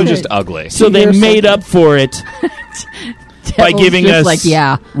So it's they also would- just ugly. so they Here's made something. up for it by Dell's giving just us like,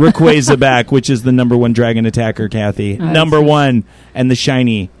 yeah. Rayquaza back, which is the number one dragon attacker, Kathy. Number one, and the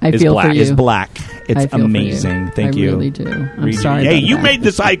shiny I is feel for black. you. Is black. It's I feel for amazing. you. Thank I you. really do. I'm Read- sorry. Hey, about you that. made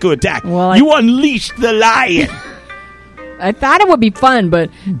this haiku attack. Well, You unleashed the lion. I thought it would be fun, but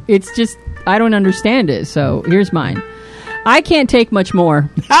it's just I don't understand it. So here's mine. I can't take much more.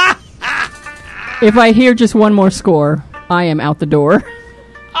 If I hear just one more score, I am out the door.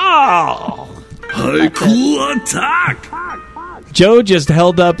 Oh. Haiku attack. Joe just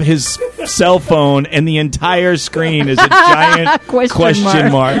held up his cell phone, and the entire screen is a giant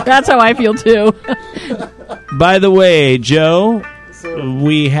question mark. That's how I feel too. By the way, Joe,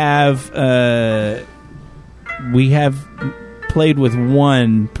 we have played with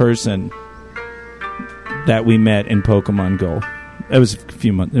one person that we met in Pokemon Go. It was a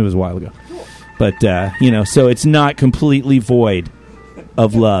few months. It was a while ago, but so it's not completely void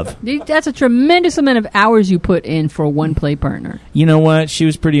of love. That's a tremendous amount of hours you put in for one play partner. You know what? She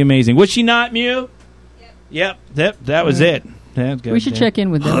was pretty amazing. Was she not, Mew? Yep. That was it. That's good. We should check in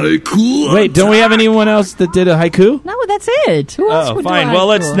with them. Haiku Wait, don't we have anyone else that did a haiku? No, that's it. Who else Oh, would fine. do a Well,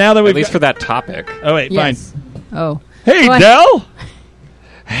 let's haiku? now that At we've least got, for that topic. Oh wait, Yes. Oh. fine. Hey, Go ahead. Dell.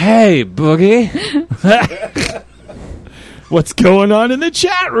 Hey, Boogie. What's going on in the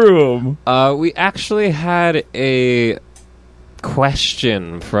chat room? We actually had a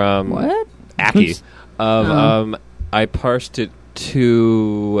question from What? Aki. Oh. I parsed it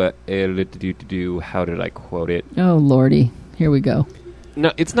to how did I quote it? Oh, Lordy. Here we go.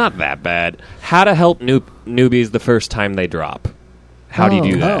 No, it's not that bad. How to help newbies the first time they drop. How do you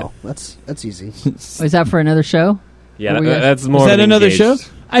do that? Oh, that's easy. Oh, is that for another show? Yeah, What were you guys- that's more. Is that of an another engaged- show?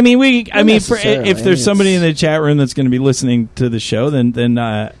 I mean, if necessarily. there's somebody in the chat room that's going to be listening to the show, then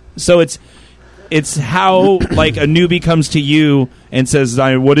so it's how like a newbie comes to you and says,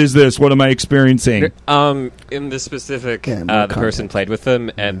 "What is this? What am I experiencing?" In this specific, Yeah, more the person played with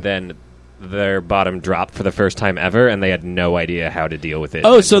them, and then their bottom dropped for the first time ever, and they had no idea how to deal with it.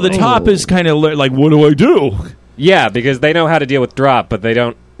 Oh, so the top is kind of like, "What do I do?" Yeah, because they know how to deal with drop, but they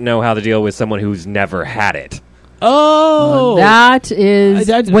don't know how to deal with someone who's never had it. Oh, That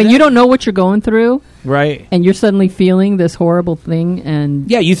is when you don't know what you're going through, right. and you're suddenly feeling this horrible thing, and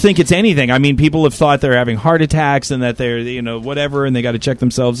Yeah, you think it's anything. I mean, people have thought they're having heart attacks and that they're, whatever, and they got to check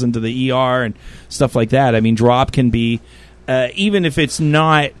themselves into the ER and stuff like that. I mean, drop can be, even if it's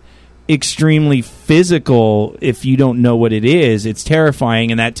not extremely physical, if you don't know what it is, it's terrifying,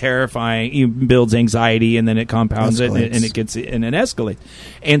 and that builds anxiety, and then it compounds it, and it escalates.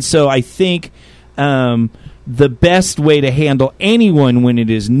 And so I think the best way to handle anyone when it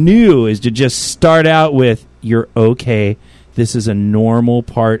is new is to just start out with, "You're okay. This is a normal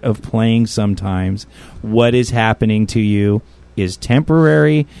part of playing sometimes. What is happening to you is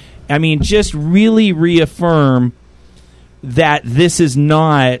temporary." I mean, just really reaffirm that this is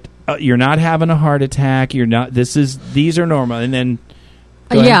not, you're not having a heart attack. You're not, these are normal. And then,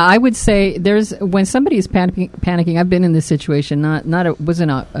 go ahead. I would say when somebody is panicking. I've been in this situation.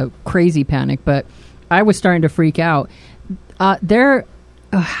 Wasn't a crazy panic, but I was starting to freak out.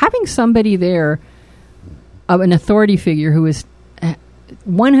 Having somebody there, an authority figure who is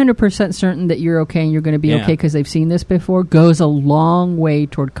 100% certain that you're okay and you're going to be okay because they've seen this before, goes a long way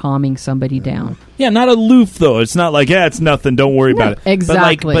toward calming somebody down. Yeah, not aloof though. It's not like, it's nothing. Don't worry about it.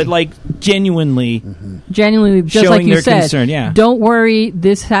 Exactly. But like genuinely, genuinely, just showing like you their said. concern. Yeah. Don't worry.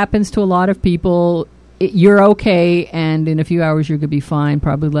 This happens to a lot of people. You're okay, and in a few hours you're going to be fine.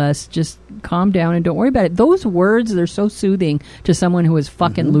 Probably less. Just calm down and don't worry about it. Those words, they're so soothing to someone who is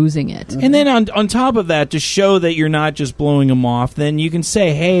fucking losing it. And then on top of that, to show that you're not just blowing them off, then you can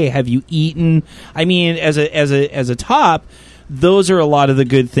say, "Hey, have you eaten?" I mean, as a top, those are a lot of the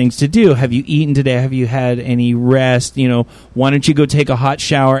good things to do. Have you eaten today? Have you had any rest? Why don't you go take a hot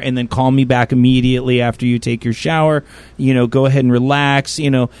shower and then call me back immediately after you take your shower? Go ahead and relax.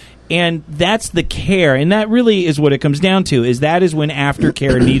 And that's the care, and that really is what it comes down to, is when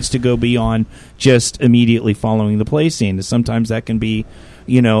aftercare needs to go beyond just immediately following the play scene. Sometimes that can be,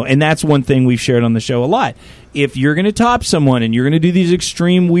 and that's one thing we've shared on the show a lot. If you're going to top someone and you're going to do these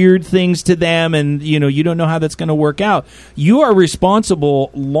extreme weird things to them and, you don't know how that's going to work out, you are responsible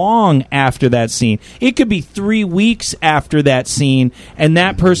long after that scene. It could be 3 weeks after that scene, and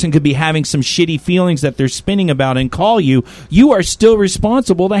that person could be having some shitty feelings that they're spinning about and call you. You are still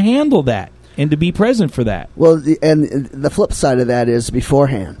responsible to handle that and to be present for that. Well, and the flip side of that is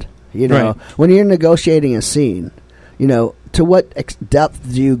beforehand. Right. When you're negotiating a scene, to what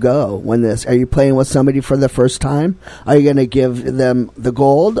depth do you go when are you playing with somebody for the first time? Are you going to give them the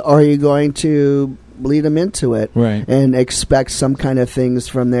gold, or are you going to lead them into it and expect some kind of things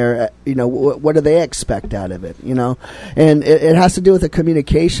from there? What do they expect out of it? And it has to do with the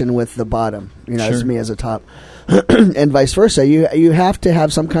communication with the bottom, as me as a top. And vice versa. You have to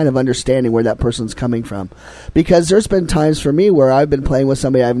have some kind of understanding where that person's coming from, because there's been times for me where I've been playing with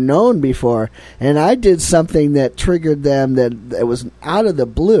somebody I've known before, and I did something that triggered them that it was out of the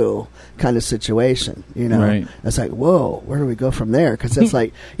blue kind of situation. It's like, whoa, where do we go from there? Because it's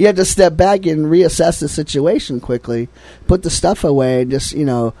like you have to step back and reassess the situation quickly, put the stuff away, and just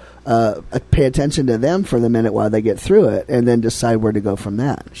pay attention to them for the minute while they get through it, and then decide where to go from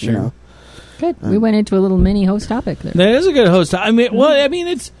that. Sure. Good. We went into a little mini host topic there. That is a good host.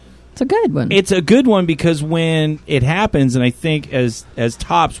 It's a good one. It's a good one because when it happens, and I think as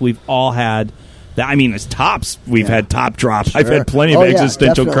tops, we've all had that. I mean, as tops, we've had top drops. Sure. I've had plenty of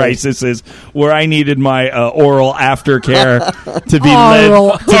existential crises where I needed my oral aftercare to be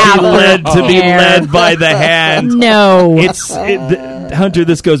led by the hand. No, Hunter.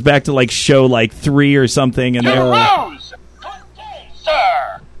 This goes back to show 3 or something, and Rose, good day,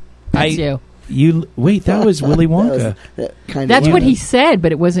 sir. That's you. Wait, that was Willy Wonka. That's what he said,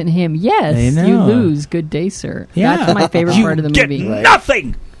 but it wasn't him. Yes, you lose. Good day, sir. Yeah. That's my favorite part of the movie. You get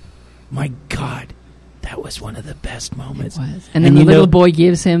nothing. My God, that was one of the best moments. It was. And then the little boy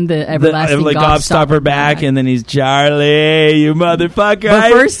gives him the everlasting gobstopper back, and then he's, "Charlie, you motherfucker." But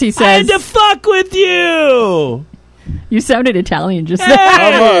first he says, "I had to fuck with you." You sounded Italian just there.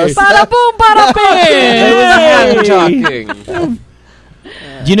 Almost. Bada boom, bada bing. It was talking.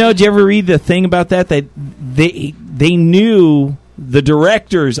 Did you ever read the thing about that? That they knew, the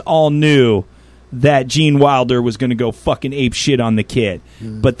directors all knew that Gene Wilder was going to go fucking ape shit on the kid,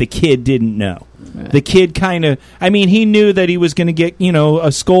 but the kid didn't know. The kid kind of, I mean, he knew that he was going to get,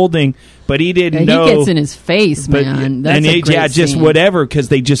 a scolding, but he didn't know. He gets in his face, man. That's a great just scene. whatever, because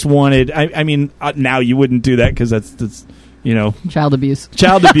they just wanted. I mean, now you wouldn't do that because that's. Child abuse.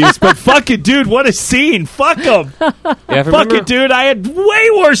 But fuck it, dude, what a scene. Fuck him. Yeah, Fuck it, dude. I had way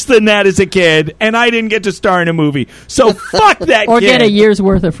worse than that as a kid, and I didn't get to star in a movie. So fuck that Or kid. get a year's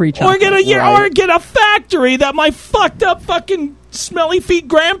worth of free chocolate. Or get a year, or get a factory that my fucked up fucking smelly feet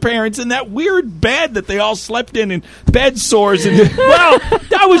grandparents in that weird bed that they all slept in and bed sores and well,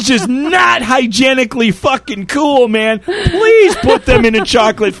 that was just not hygienically fucking cool, man. Please put them in a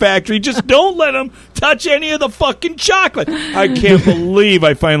chocolate factory. Just don't let them touch any of the fucking chocolate. I can't believe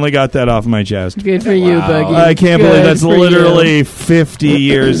I finally got that off my chest. Good for you, Boogie. I can't believe that's for literally 50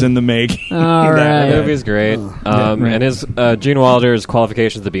 years in the making. All right. That movie's great. And his Gene Wilder's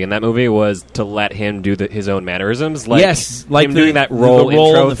qualifications to be in that movie was to let him do his own mannerisms. Like, yes, like him doing that roll the roll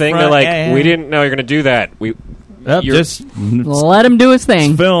intro in the thing. front. They're like, Yeah. we didn't know you're going to do that. Just Let him do his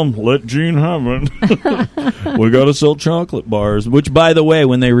thing. film. Let Gene have it. We got to sell chocolate bars. Which, by the way,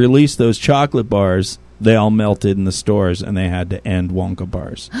 when they released those chocolate bars, they all melted in the stores, and they had to end Wonka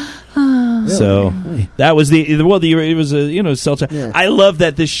bars. So that was it was a sell. Yeah. I love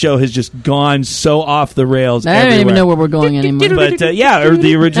that this show has just gone so off the rails. I don't even everywhere. know where we're going anymore. But or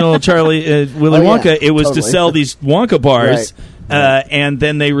the original Willy Wonka, it was to totally. sell these Wonka bars. Right. And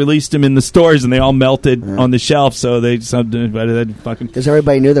then they released them in the stores, and they all melted on the shelf. So they fucking. Because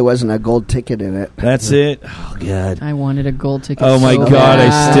everybody knew there wasn't a gold ticket in it. That's it. Oh God. I wanted a gold ticket. Oh my so God. bad.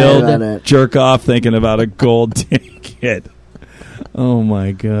 I still bad. jerk off thinking about a gold ticket. Oh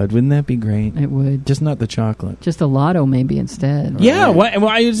my God. Wouldn't that be great? It would. Just not the chocolate. Just a lotto maybe instead. Yeah.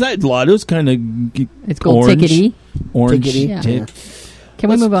 Why is that? Lotto's kind of. It's gold tickety. Orange. Tickety. Yeah. Tip. Can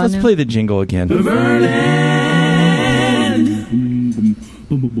we move on Let's now? play the jingle again.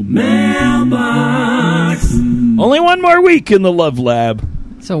 Mailbox. Only one more week in the Love Lab.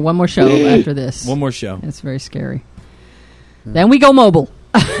 So one more show after this. One more show. It's very scary. Then we go mobile.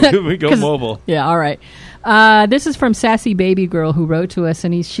 We go 'Cause- mobile. Yeah, all right. This is from Sassy Baby Girl who wrote to us,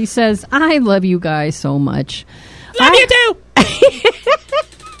 and she says, I love you guys so much. Love you too.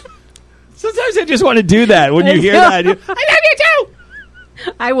 Sometimes I just want to do that when you hear that. I love you too.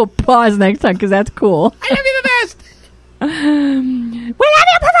 I will pause next time because that's cool. I love you the best. We love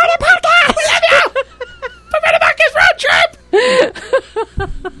you, Perverted Podcast! We love you. Perverted Podcast road trip.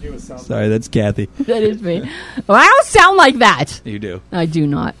 Sorry, that's Kathy. That is me. Well, I don't sound like that. You do. I do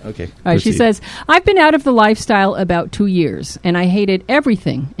not. Okay. All right, she proceed. says, I've been out of the lifestyle about 2 years, and I hated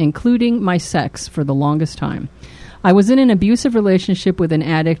everything, including my sex, for the longest time. I was in an abusive relationship with an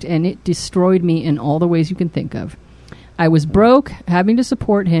addict, and it destroyed me in all the ways you can think of. I was broke, having to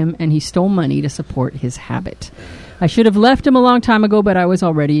support him, and he stole money to support his habit. I should have left him a long time ago, but I was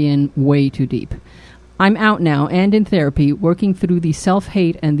already in way too deep. I'm out now and in therapy, working through the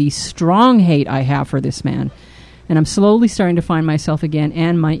self-hate and the strong hate I have for this man. And I'm slowly starting to find myself again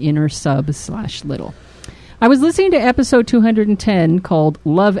and my inner sub/little. I was listening to episode 210 called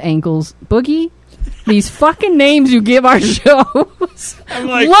Love Ankles. Boogie, these fucking names you give our shows. I'm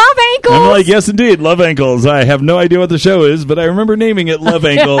like, Love Ankles! I'm like, yes, indeed, Love Ankles. I have no idea what the show is, but I remember naming it Love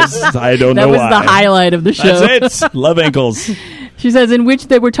Ankles. I don't know why. That was the highlight of the show. That's it. Love Ankles. She says, in which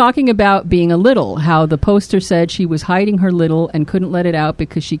they were talking about being a little, how the poster said she was hiding her little and couldn't let it out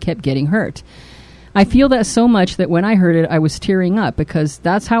because she kept getting hurt. I feel that so much that when I heard it, I was tearing up because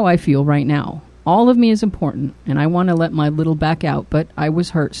that's how I feel right now. All of me is important, and I want to let my little back out, but I was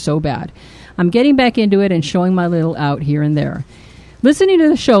hurt so bad. I'm getting back into it and showing my little out here and there. Listening to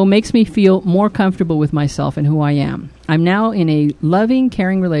the show makes me feel more comfortable with myself and who I am. I'm now in a loving,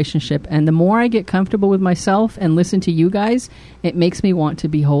 caring relationship, and the more I get comfortable with myself and listen to you guys, it makes me want to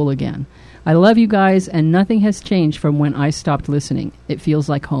be whole again. I love you guys, and nothing has changed from when I stopped listening. It feels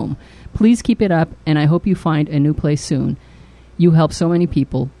like home. Please keep it up, and I hope you find a new place soon. You help so many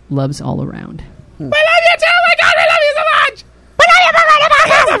people. Loves all around. We love you too. Oh my God, we love you so much.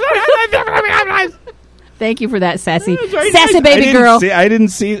 Thank you for that, sassy, Very sassy nice. baby girl. I didn't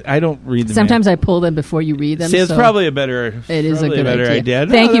see. I don't read them. Sometimes I pull them before you read them. See, it's so probably a better. it is a probably good better idea.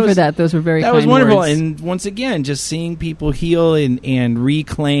 No, Thank you for was- that. Those were very That kind was wonderful, words. and once again, just seeing people heal and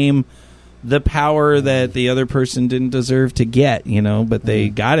reclaim the power that the other person didn't deserve to get, but they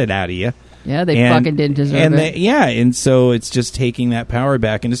got it out of you. Yeah, they And- fucking didn't deserve and it. and so it's just taking that power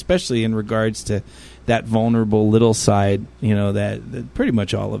back, and especially in regards to that vulnerable little side, that pretty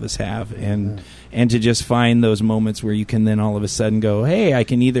much all of us have, and to just find those moments where you can then all of a sudden go, hey, I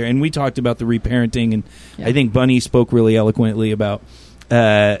can either, and we talked about the reparenting, and Yeah. I think Bunny spoke really eloquently about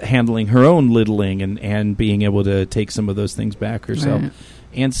handling her own littling and being able to take some of those things back herself. Right.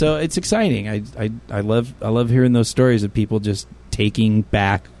 And so it's exciting. I love hearing those stories of people just taking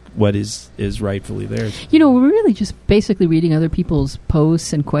back what is rightfully theirs. You know, we're really just basically reading other people's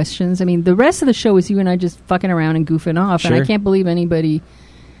posts and questions. I mean, the rest of the show is you and I just fucking around and goofing off, and I can't believe anybody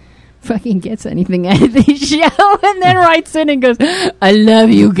fucking gets anything out of this show and then writes in and goes, I love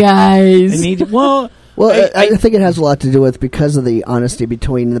you guys. I think it has a lot to do with because of the honesty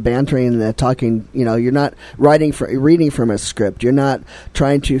between the bantering and the talking. You know, you're not reading from a script. You're not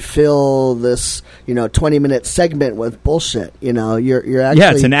trying to fill this 20-minute segment with bullshit. You know, you're actually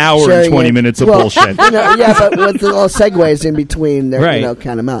it's an hour and 20 minutes of bullshit. But with the little segues in between, there,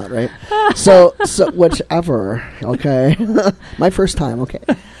 count them out, right? So whichever. Okay, my first time. Okay,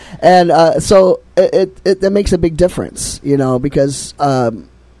 and so it that makes a big difference. You know, because.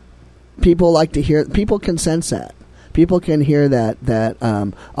 People like to hear. People can sense that. People can hear that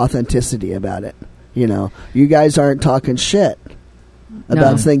authenticity about it. You know, you guys aren't talking shit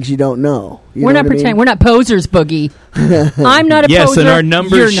about things you don't know. We're not pretending. We're not posers, Boogie. I'm not a poser. Yes, and our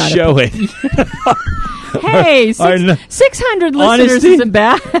numbers show it. Hey, 600 listeners isn't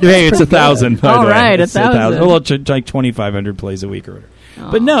bad. Hey, it's 1,000. All right, 1,000. Well, like 2,500 plays a week or whatever.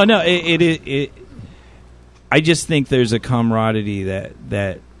 Oh. But no, it. I just think there's a camaraderie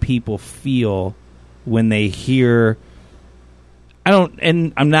that people feel when they hear.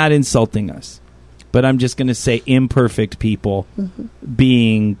 And I'm not insulting us, but I'm just going to say imperfect people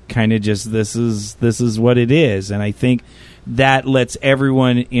being kind of just this is what it is, and I think that lets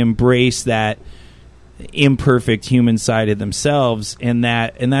everyone embrace that imperfect human side of themselves, and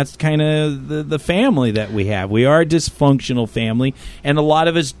that's kind of the family that we have. We are a dysfunctional family, and a lot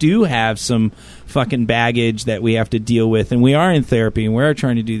of us do have some fucking baggage that we have to deal with, and we are in therapy, and we are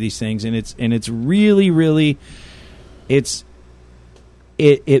trying to do these things, and it's really it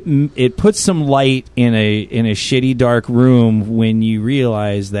puts some light in a shitty dark room when you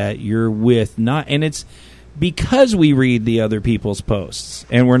realize that you're with and it's because we read the other people's posts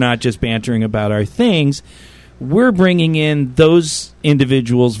and we're not just bantering about our things, we're bringing in those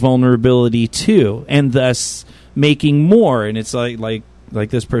individuals' vulnerability too, and thus making more. And it's like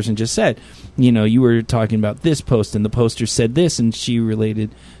this person just said, you were talking about this post and the poster said this and she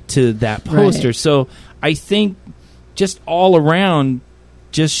related to that poster. Right. So I think just all around,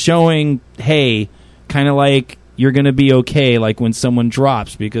 just showing, hey, kind of like you're going to be okay, like when someone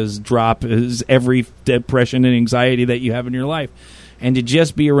drops, because drop is every depression and anxiety that you have in your life. And to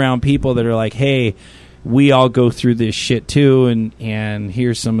just be around people that are like, hey, we all go through this shit too, and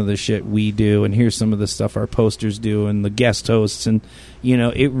here's some of the shit we do, and here's some of the stuff our posters do, and the guest hosts, and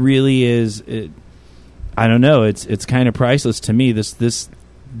it really is. I don't know. It's kind of priceless to me. This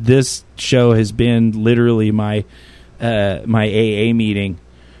show has been literally my AA meeting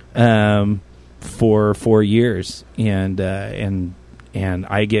for 4 years, and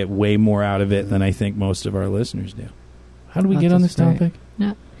I get way more out of it than I think most of our listeners do. How do we get on this topic?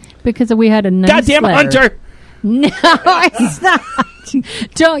 No, because we had a nice goddamn letter. Hunter. No, it's not.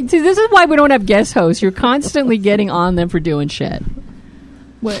 Don't. See, this is why we don't have guest hosts. You're constantly getting on them for doing shit.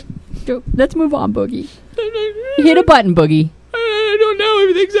 What? Let's move on, Boogie. Hit a button, Boogie. I don't know.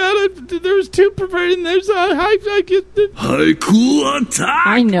 Everything's out of. There's two preferred, and there's haiku attack.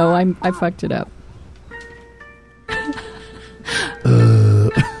 I know. I fucked it up.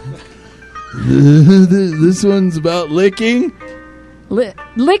 This one's about licking.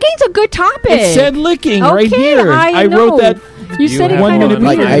 Licking's a good topic. It said licking right here. I wrote that. You said it kind of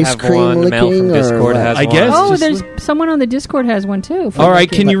like ice cream licking, Discord has I guess. Oh, there's someone on the Discord has one too. All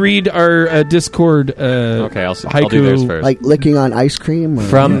right, can you read our Discord? Okay, I'll do theirs first. Like licking on ice cream.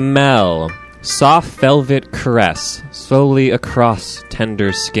 From Mel, soft velvet caress slowly across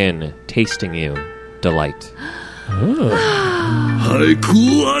tender skin, tasting you, delight.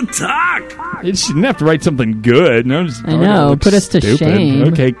 Haiku attack! You shouldn't have to write something good. No, I know. Put us to shame.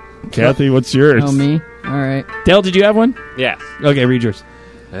 Okay, Kathy, what's yours? Oh, me? All right. Dale, did you have one? Yeah. Okay, read yours.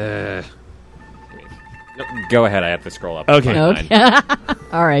 No, go ahead. I have to scroll up. Okay.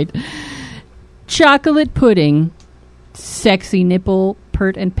 All right. Chocolate pudding, sexy nipple,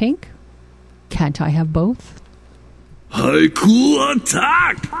 pert and pink. Can't I have both? Haiku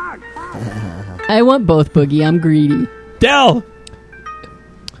attack! I want both, Boogie. I'm greedy. Dell!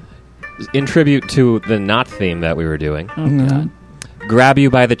 In tribute to the not theme that we were doing. Oh, God. Grab you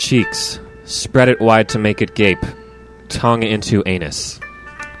by the cheeks. Spread it wide to make it gape. Tongue into anus.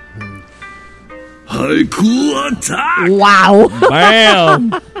 Haiku attack! Wow.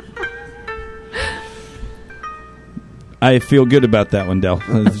 Bam! I feel good about that one, Del.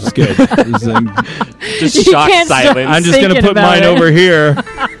 It's good. Just You shocked can't stop. silence. I'm just going to Thinking put about mine it. over here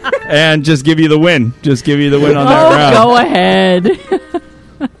and just give you the win. Just give you the win on that round. Go ahead.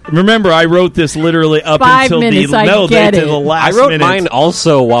 Remember, I wrote this literally up 5 until minutes, I to get the it. last I wrote minute. mine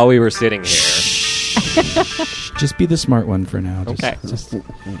also while we were sitting here. Just be the smart one for now. Okay.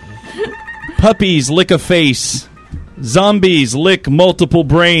 Puppies lick a face. Zombies lick multiple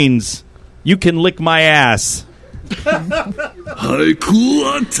brains. You can lick my ass.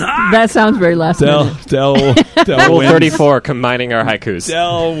 Haiku attack. That sounds very last minute. Del Rule wins. 34, combining our haikus.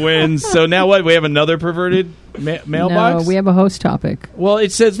 Del wins. So now what? We have another perverted mailbox? No, we have a host topic. Well,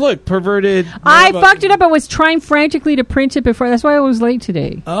 it says, look, perverted. I mailbox. fucked it up. I was trying frantically to print it before. That's why I was late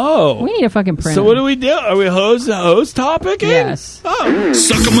today. Oh. We need a fucking print. So what do we do? Are we host topic? Yes. Oh.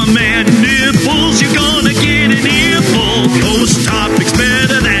 Suck on my man nipples, you're gonna get an earful. Host topics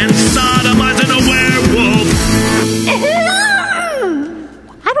better than sodomizing a werewolf.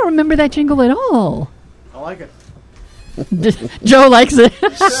 I don't remember that jingle at all. I like it. Joe likes it.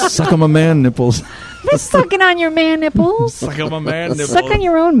 Suck on my man nipples. Just sucking on your man nipples. Suck on my man nipples. Suck on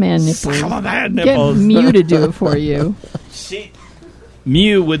your own man nipples. Suck on my man Get nipples. Mew to do it for you.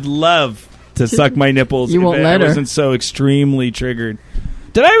 Mew would love to suck my nipples You if won't I let her. wasn't so extremely triggered.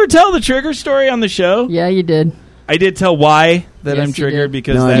 Did I ever tell the trigger story on the show? Yeah, you did. I did tell why that Yes, I'm you triggered did.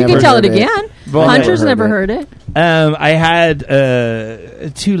 because No, I that You can never tell it heard it. again. Well, Hunter's I never never heard heard it. I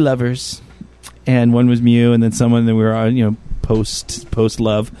had 2 lovers, and one was Mew, and then someone that we were on, post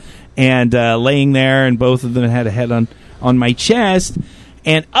love, and laying there, and both of them had a head on my chest.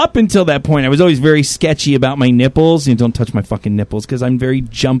 And up until that point, I was always very sketchy about my nipples. Don't touch my fucking nipples because I'm very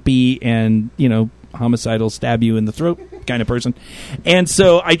jumpy and homicidal, stab you in the throat kind of person. And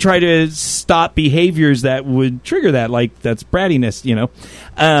so I try to stop behaviors that would trigger that, like that's brattiness,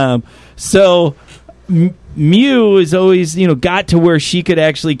 So Mew is always, got to where she could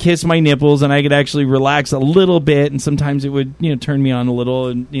actually kiss my nipples and I could actually relax a little bit. And sometimes it would, turn me on a little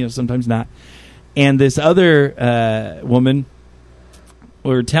and, sometimes not. And this other woman,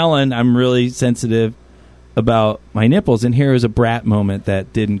 we were telling, I'm really sensitive about my nipples. And here was a brat moment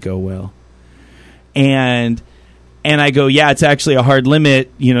that didn't go well. And I go, yeah, it's actually a hard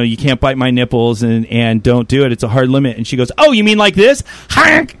limit. You can't bite my nipples and don't do it. It's a hard limit. And she goes, oh, you mean like this?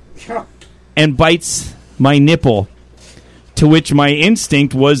 And bites my nipple, to which my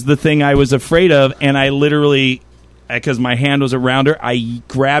instinct was the thing I was afraid of. And I literally, because my hand was around her, I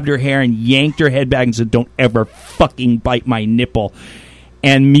grabbed her hair and yanked her head back and said, don't ever fucking bite my nipple.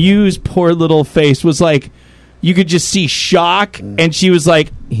 And Mew's poor little face was like, you could just see shock. And she was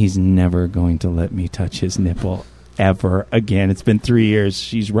like, he's never going to let me touch his nipple ever again. It's been 3 years.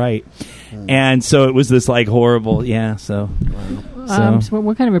 She's right. And so it was this like horrible, So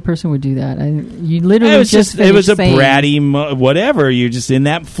What kind of a person would do that? You literally it was just it was a finished saying- bratty whatever. You're just in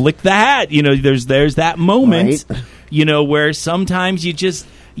that flick the hat. There's that moment, Right. where sometimes you just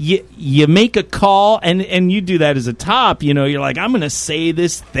you make a call and you do that as a top. You're like, I'm going to say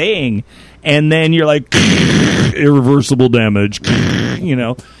this thing, and then you're like irreversible damage.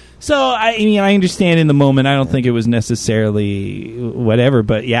 So I understand in the moment. I don't think it was necessarily whatever,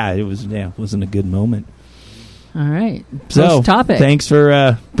 but it wasn't a good moment. All right. So Post topic. thanks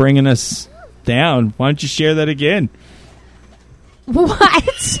for bringing us down. Why don't you share that again?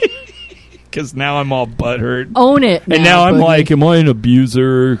 What? Because now I'm all butthurt. Own it. And now I'm Boogie. like, am I an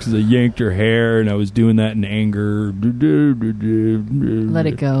abuser? Because I yanked her hair and I was doing that in anger. Let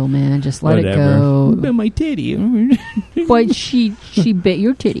it go, man. Just let Whatever. it go. Bit my titty. But she bit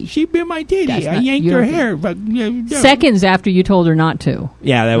your titty. She bit my titty. That's I not yanked your her thing. hair. But, Seconds after you told her not to.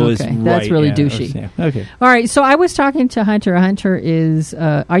 Yeah, that was Okay, right. that's really Yeah, that was- douchey. yeah. Okay. All right, so I was talking to Hunter. Hunter is,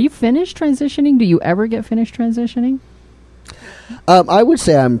 are you finished transitioning? Do you ever get finished transitioning? I would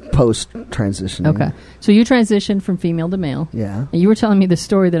say I'm post-transitioning. Okay. So you transitioned from female to male. Yeah. And you were telling me the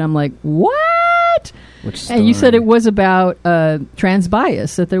story that I'm like, what? Which And you said story? it was about trans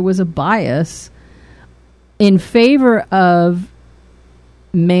bias, that there was a bias in favor of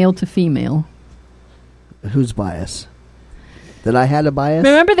male to female. Whose bias? That I had a bias?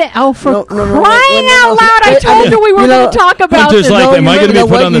 Remember that? Oh, for No, crying no, out loud! I I told mean, you we were you going know, to talk about Hunter's this. like, am I you going to know be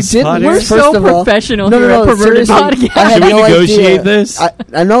put what? on the You didn't. spot? We're here? First so of all- professional No, here no, at no, Perverted seriously, Podcast. I had Should we no negotiate idea. this?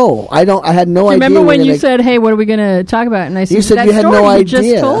 I know. I don't. I had no idea. Remember we when were you gonna- said, "Hey, what are we going to talk about?" And I said, You said that you had story no you just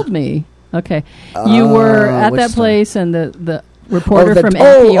idea. told me. Okay, you were at which that story? place, and the reporter from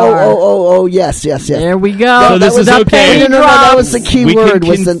oh, NPR. yes. There we go. So this is the okay. penny No, that was the drops. key We can word.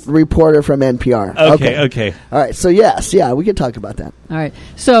 Was the reporter from NPR? Okay. All right. So yes, we can talk about that. All right.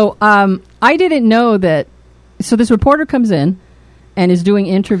 So I didn't know that. So this reporter comes in, and is doing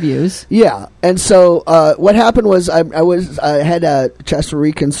interviews. Yeah, and so what happened was I had a chest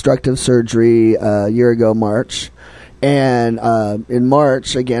reconstructive surgery a year ago, March, and in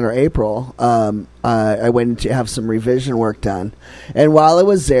March again or April, I went to have some revision work done, and while I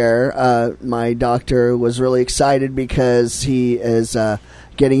was there, my doctor was really excited because he is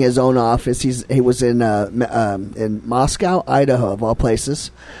getting his own office. He was in Moscow, Idaho, of all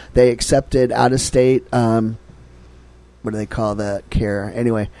places. They accepted out of state. What do they call that care?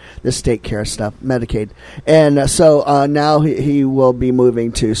 Anyway, the state care stuff, Medicaid. And so now he will be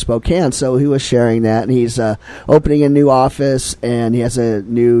moving to Spokane. So he was sharing that, and he's opening a new office, and he has a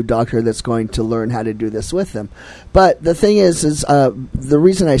new doctor that's going to learn how to do this with him. But the thing is the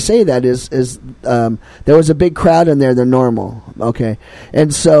reason I say that is there was a big crowd in there. They're normal, okay?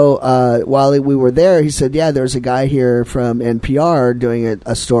 And so while we were there, he said, yeah, there's a guy here from NPR doing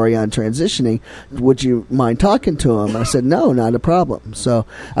a story on transitioning. Would you mind talking to him? I said, no, not a problem. So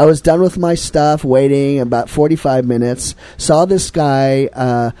I was done with my stuff, waiting about 45 minutes, saw this guy,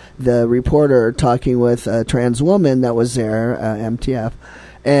 the reporter, talking with a trans woman that was there, MTF,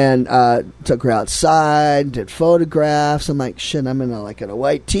 and took her outside, did photographs. I'm like, shit, I'm in a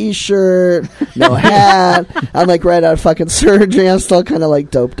white T-shirt, no hat. I'm like right out of fucking surgery. I'm still kind of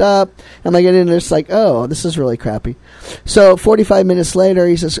like doped up. I'm like, and it's like, oh, this is really crappy. So 45 minutes later,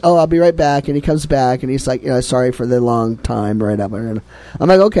 he says, oh, I'll be right back. And he comes back, and he's like, sorry for the long time. Right up. I'm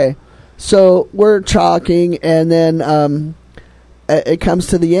like, okay. So we're talking, and then it comes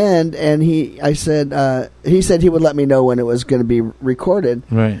to the end, and he said he would let me know when it was going to be recorded.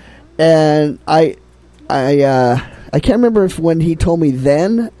 Right. And I can't remember if when he told me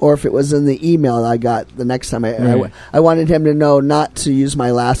then or if it was in the email I got the next time. I wanted him to know not to use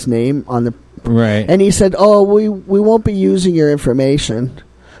my last name on the. Right. And he said, "Oh, we won't be using your information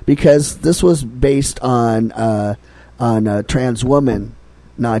because this was based on a trans woman,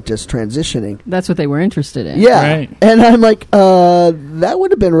 not just transitioning." That's what they were interested in. Yeah. Right. And I'm like, that would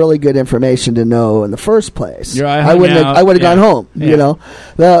have been really good information to know in the first place. I would have gone home, you know.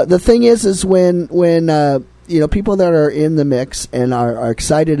 The thing is when people that are in the mix and are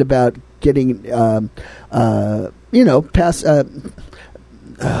excited about getting past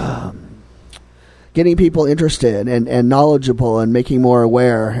getting people interested and knowledgeable and making more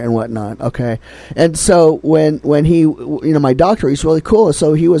aware and whatnot. Okay. And so when he, my doctor, he's really cool.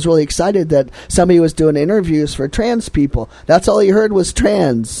 So he was really excited that somebody was doing interviews for trans people. That's all he heard was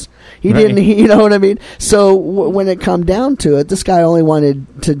trans. He didn't, you know what I mean? So when it come down to it, this guy only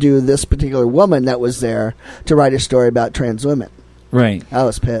wanted to do this particular woman that was there to write a story about trans women. Right. I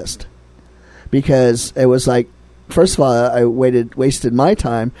was pissed because it was like, first of all, I wasted my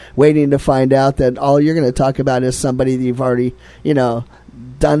time waiting to find out that all you're going to talk about is somebody that you've already,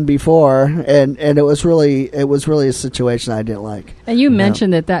 done before, and it was really a situation I didn't like. And you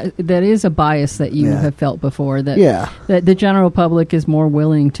mentioned that is a bias that you have felt before. That the general public is more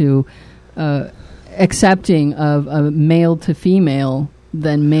willing to accepting of a male to female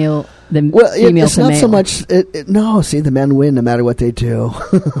than female it's to not male. so much. No, see, the men win no matter what they do.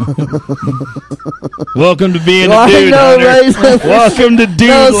 Welcome to being a dude, Hunter. Welcome to dude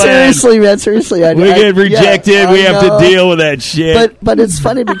land. Seriously, man. Seriously, we get rejected. We have to deal with that shit. But it's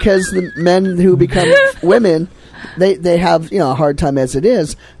funny because the men who become women, they have a hard time as it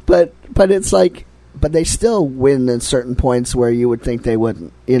is. But it's like. But they still win at certain points where you would think they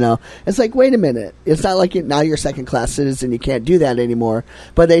wouldn't. It's like, wait a minute. It's not like now you're second-class citizen. You can't do that anymore.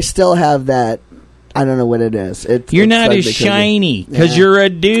 But they still have that. I don't know what it is. You're not as shiny because you're a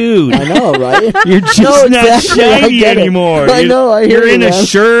dude. I know, right? You're just not shiny anymore. I know. I hear you're in a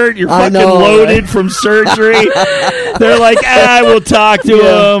shirt. You're fucking loaded from surgery. They're like, we'll talk to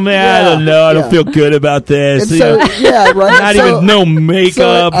him. I don't know. I don't feel good about this. And so, right. Not even no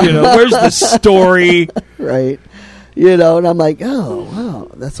makeup. Where's the story? Right. And I'm like, oh, wow,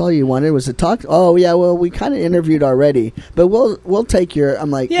 that's all you wanted was to talk? Oh, yeah, well, we kind of interviewed already, but we'll take your,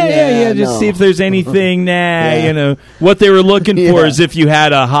 I'm like, just see if there's anything, what they were looking for is if you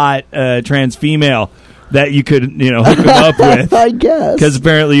had a hot trans female that you could, hook them up with. I guess. Because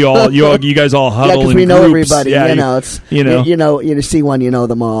apparently you guys all huddle in groups. Yeah, because we know everybody, you see one,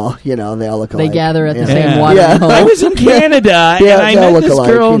 them all, they all look alike. They gather at the same watering hole. I was in Canada, and I met this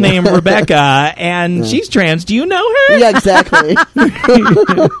girl named Rebecca, and she's trans. Do you know her? Yeah, exactly.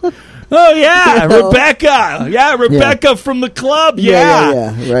 Oh, yeah, Rebecca. Yeah, Rebecca from the club. Yeah.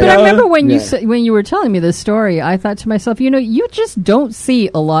 Right. But I remember when you were telling me this story, I thought to myself, you just don't see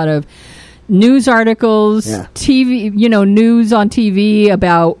a lot of news articles, TV, news on TV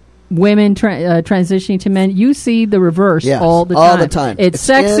about women transitioning to men, you see the reverse Yes, all the all time. the time. It's It's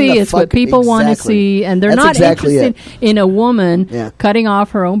sexy. in the It's what people want to exactly. see, and they're That's not exactly interested in a woman Yeah. cutting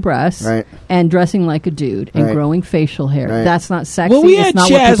off her own breasts Right. and dressing like a dude and Right. growing facial hair. Right. That's not sexy. Well, we it's had not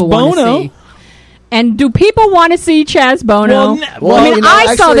Chaz what people want to Bono. see. And do people want to see Chaz Bono? Well, I mean, you know,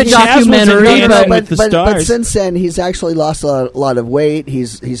 I saw the actually, Chaz wasn't documentary, dancing but with the but stars. since then he's actually lost a lot of weight.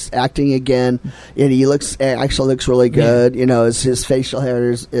 He's acting again, and he actually looks really good. You know, his facial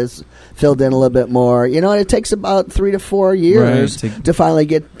hair is filled in a little bit more. You know, and it takes about 3 to 4 years Right, to finally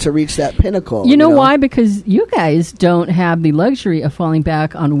get to reach that pinnacle. you know why? Because you guys don't have the luxury of falling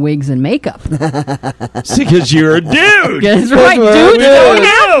back on wigs and makeup. Because you're a dude. That's right. what Dudes we don't do.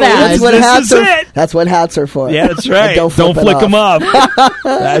 have that. That's what This hats is are. it. That's what hats are for. Yeah, that's right. And Don't flip flick it them off. up.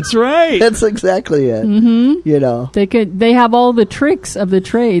 That's right. That's exactly it. Mm-hmm. You know. They have all the tricks of the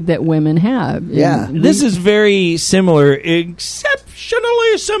trade that women have. Yeah. And This is very similar,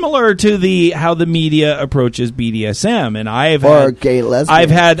 exceptionally similar to how the media approaches BDSM, and Or gay lesbian. I've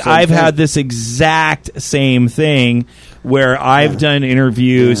Same had thing. this exact same thing where I've done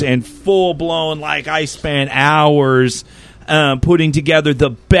interviews and full blown, like I spent hours putting together the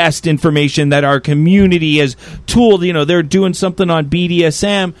best information that our community has tooled. You know, they're doing something on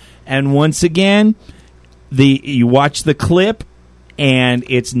BDSM, and once again, you watch the clip, and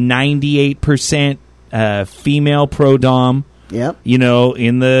it's 98% female pro dom. Yep. You know,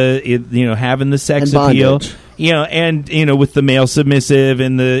 having the sex And appeal. bondage. You know, and with the male submissive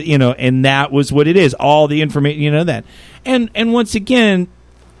and and that was what it is. All the information, that, and once again,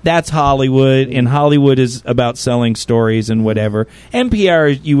 that's Hollywood, and Hollywood is about selling stories and whatever.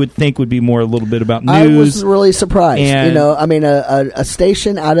 NPR, you would think, would be more a little bit about news. I was really surprised. And- I mean, a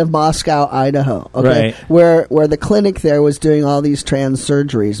station out of Moscow, Idaho, okay, Right. where the clinic there was doing all these trans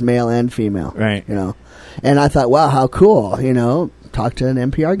surgeries, male and female, Right. And I thought, wow, how cool, talk to an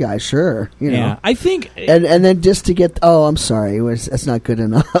NPR guy, sure, Yeah, I think. And then just to get, I'm sorry, that's not good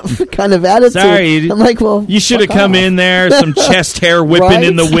enough kind of attitude. Sorry, I'm like, well, you should have fuck come off. in there, some chest hair whipping Right?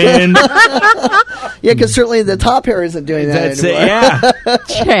 in the wind. Yeah, because certainly the top hair isn't doing that That's it. anymore. Yeah,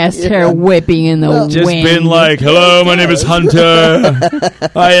 chest hair whipping in the just wind. been like, "Hello, my name is Hunter,"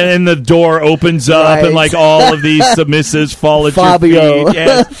 and the door opens up, Right. and like all of these submissives fall at Fabio, your feet.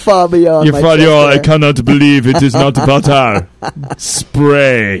 Yes. Fabio, on Your my Fabio, chest I hair. cannot believe it is not butter.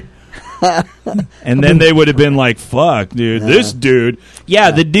 Spray. And then they would have been like, "Fuck, dude, this dude." Yeah,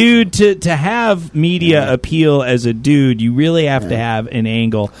 the dude to have media appeal as a dude, you really have to have an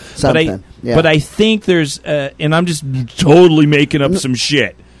angle. Something, yeah. But I think there's, and I'm just totally making up some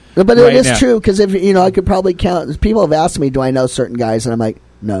shit. But right it is now. true because if I could probably count. People have asked me, "Do I know certain guys?" And I'm like,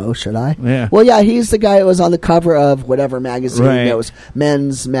 "No, should I?" Yeah. Well, yeah, he's the guy that was on the cover of whatever magazine. Right. It was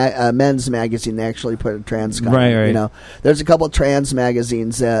men's magazine. They actually put a trans guy. Right. There's a couple trans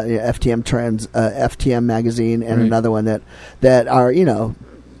magazines, FTM magazine, and another one that are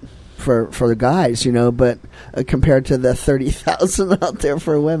for the guys, but compared to the 30,000 out there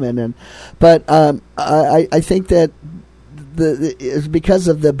for women, but I think that it's because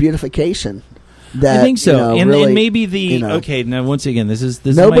of the beautification. That, I think so, and really, maybe okay. Now, once again, this is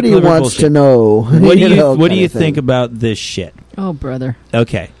nobody my clever wants bullshit. to know. What do you kind of think thing. about this shit? Oh, brother.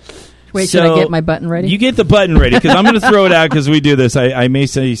 Okay. Wait, So, should I get my button ready? You get the button ready because I'm going to throw it out because we do this. I may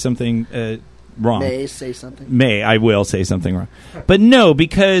say something wrong. May say something. I will say something wrong. But no,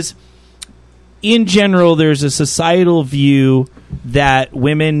 because in general, there's a societal view that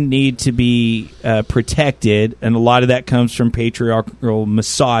women need to be protected, and a lot of that comes from patriarchal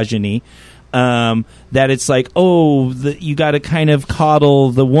misogyny. That it's like, you got to kind of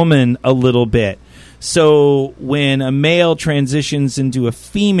coddle the woman a little bit. So when a male transitions into a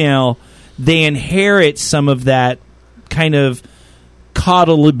female, they inherit some of that kind of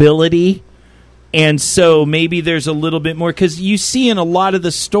coddleability. And so maybe there's a little bit more, because you see in a lot of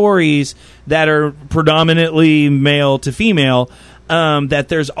the stories that are predominantly male to female, that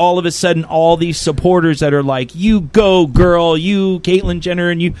there's all of a sudden all these supporters that are like, you go girl, you Caitlyn Jenner,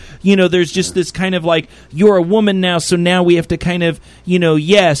 and you there's just this kind of like, you're a woman now, so now we have to kind of,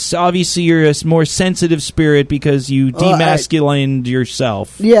 yes, obviously you're a more sensitive spirit because you demasculined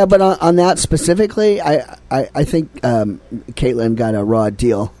yourself. Yeah, but on that specifically, I think Caitlyn got a raw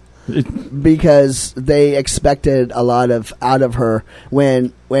deal. Because they expected a lot out of her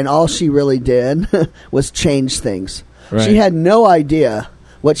when all she really did was change things. Right. She had no idea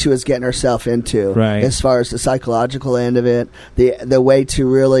what she was getting herself into, right, as far as the psychological end of it, the way to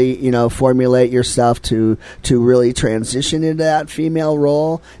really formulate yourself to really transition into that female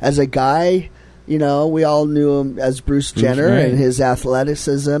role. As a guy, You know, we all knew him as Bruce Jenner right. and his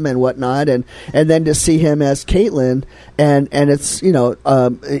athleticism and whatnot, and then to see him as Caitlyn, and it's, you know,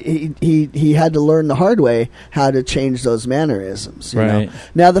 he had to learn the hard way how to change those mannerisms. You Right. know?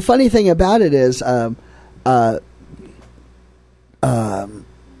 Now the funny thing about it is,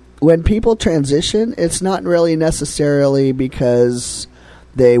 when people transition, it's not really necessarily because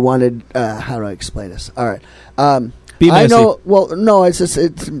they wanted. How do I explain this? All right. Be I messy. know. Well, no, it's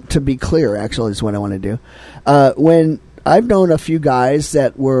to be clear. Actually, is what I want to do. When I've known a few guys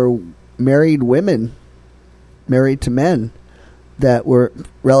that were married women, married to men, that were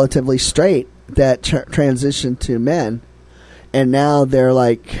relatively straight, that transitioned to men, and now they're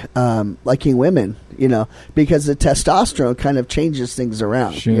like liking women. You know, because the testosterone kind of changes things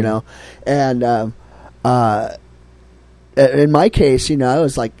around. Sure. You know, and in my case, you know, I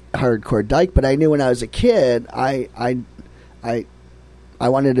was like hardcore dyke, but I knew when I was a kid, I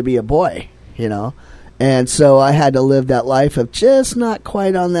wanted to be a boy, you know, and so I had to live that life of just not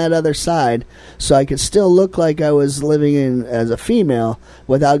quite on that other side, so I could still look like I was living in as a female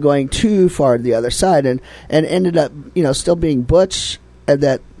without going too far to the other side, and ended up, you know, still being butch, and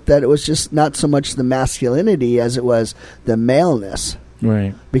that it was just not so much the masculinity as it was the maleness,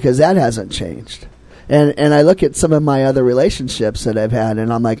 Right. because that hasn't changed. And I look at some of my other relationships that I've had,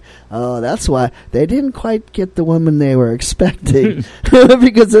 and I'm like, oh, that's why they didn't quite get the woman they were expecting,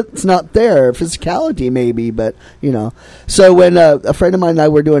 because it's not there. Physicality maybe, but, you know. So when a friend of mine and I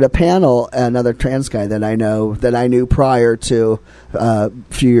were doing a panel, another trans guy that I knew prior to a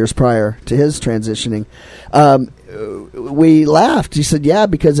few years prior to his transitioning, we laughed. He said, yeah,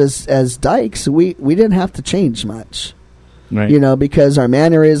 because as dykes, we didn't have to change much. Right. You know, because our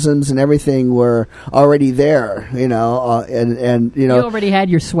mannerisms and everything were already there, you know, and you know. You already had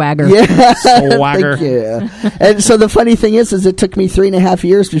your swagger. Yeah. Swagger. Thank you. And so the funny thing is it took me 3.5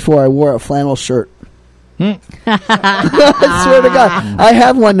 years before I wore a flannel shirt. I swear to God, I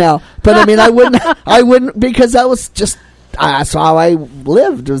have one now. But I mean, I wouldn't, because that was just, that's how I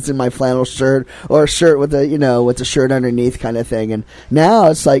lived, was in my flannel shirt, or a shirt with a, you know, with a shirt underneath kind of thing. And now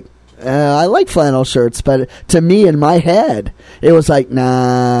it's like, I like flannel shirts, but to me, in my head, it was like,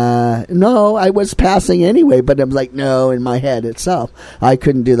 nah, no, I was passing anyway, but it was like, no, in my head itself, I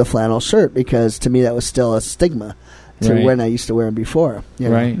couldn't do the flannel shirt, because to me, that was still a stigma to Right. when I used to wear them before. You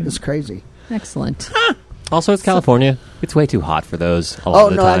know? Right. It's crazy. Excellent. Also, it's California. It's way too hot for those a lot Oh,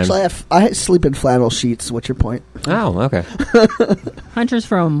 of the no, time. actually, I sleep in flannel sheets. What's your point? Oh, okay. Hunter's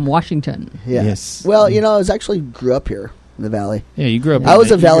from Washington. Yeah. Yes. Well, you know, I actually grew up here in the Valley. Yeah, you grew up. I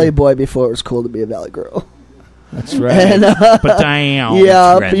was a you Valley grew- boy before it was cool to be a Valley girl. That's right. And, but damn.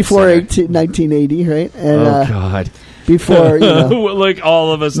 yeah, trendsetter. before 1980, right? And Oh God. before, you know, Like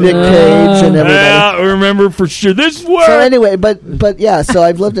all of us. Nick Cage and everybody. I remember for sure this worked. So anyway, but yeah, so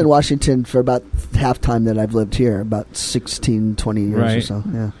I've lived in Washington for about half time that I've lived here, about 16, 20 years or Right. so.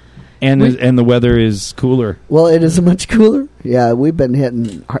 Yeah. and the weather is cooler. Well, it is much cooler. Yeah, we've been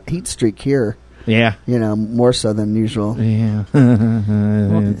hitting heat streak here, Yeah. you know, more so than usual. Yeah.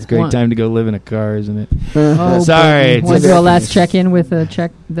 It's a great What? time to go live in a car, isn't it? Oh, Sorry, Want to it's- do a last check-in with the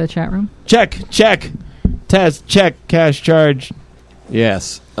chat room? Check. Test. Check. Cash charge.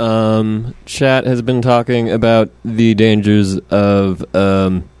 Yes. Chat has been talking about the dangers of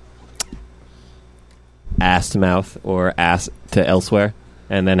ass to mouth or ass to elsewhere,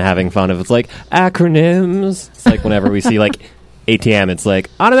 and then having fun of it's like acronyms. It's like whenever we see like ATM, it's like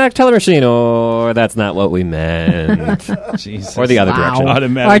automatic teller machine, or that's not what we meant, Jesus. or the other Wow. direction.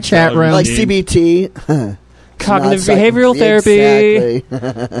 Automatic Our chat room. Like television. CBT. Cognitive Not psych- behavioral therapy,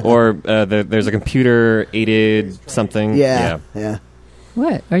 Exactly. or there's a computer aided something. Yeah.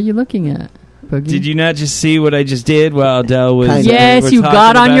 What are you looking at, Boogie? Did you not just see what I just did while Dell was? Kind of. Yes, we're you talking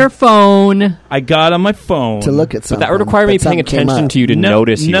got on about- your phone. I got on my phone To look at But something. that would require me But paying something came attention up. to you to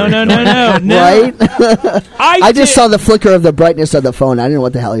notice you. No, were no, doing no, it. no. Right? I just did- saw the flicker of the brightness of the phone. I didn't know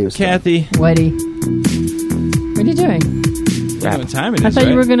what the hell he was doing. Kathy. Whitey, what are you doing? What time it is, I thought you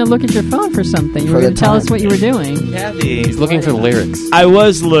right? were going to look at your phone for something. You For were the going to tell us time. what you were doing. Kathy. He's looking for the lyrics. I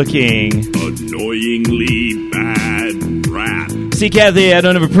was looking. Annoyingly bad rap. See, Kathy, I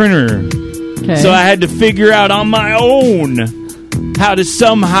don't have a printer. Okay. So I had to figure out on my own how to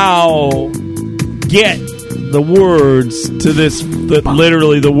somehow get the words to this,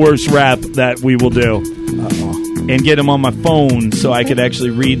 literally the worst rap that we will do. And get them on my phone so I could actually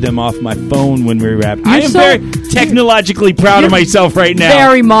read them off my phone when we rap. I am so- very technologically proud of myself right now.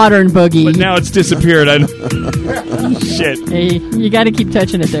 Very modern, Boogie. But now it's disappeared. Shit. Hey, you got to keep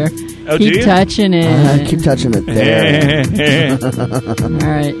touching it there. Oh, do keep you? touching it. Keep touching it there. All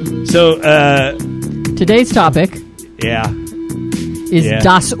right. So, Today's topic yeah. is Yeah.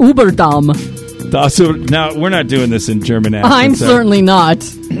 Das Uberdam. Now, we're not doing this in German accent. I'm certainly not.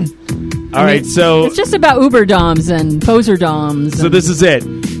 All right, so It's just about Uber Doms and Poser Doms. so this is it.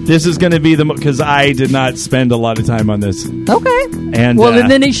 This is going to be because I did not spend a lot of time on this, Okay. and Well,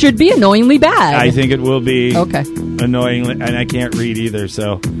 then it should be annoyingly bad. I think it will be Okay. annoyingly, and I can't read either.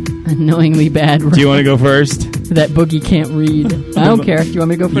 So, Annoyingly bad. do you want to go first? That Boogie can't read. I don't care. Do you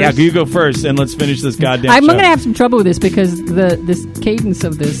want me to go first? Yeah, you go first, and let's finish this goddamn. I'm show. going to have some trouble with this because this cadence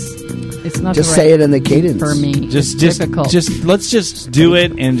of this, it's not Just the say right it in the cadence. for me. Just difficult. let's just do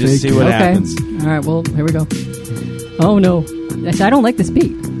it and just see what okay. happens. All right. Well, here we go. Oh no, I don't like this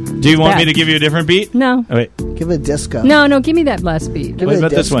beat. Do you want me bad. to give you a different beat? No. Oh, wait. Give it a disco. No. Give me that last beat. Give What it a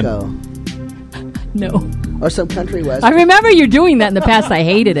about this one? disco. No. Or some country western. I remember you doing that in the past. I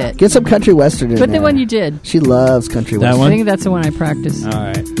hated it. Get some country western in But the there. one you did. She loves country That western. one? I think that's the one I practiced. All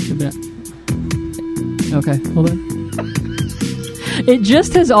right. Okay, hold on. It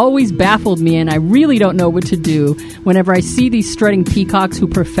just has always baffled me, and I really don't know what to do whenever I see these strutting peacocks who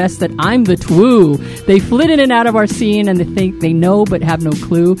profess that I'm the twoo. They flit in and out of our scene, and they think they know but have no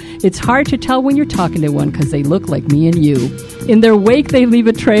clue. It's hard to tell when you're talking to one because they look like me and you. In their wake, they leave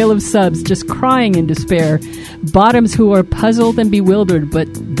a trail of subs just crying in despair. Bottoms who are puzzled and bewildered, but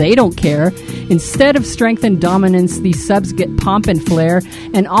they don't care. Instead of strength and dominance, these subs get pomp and flair,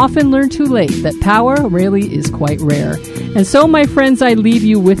 and often learn too late that power really is quite rare. And so, my friends, I leave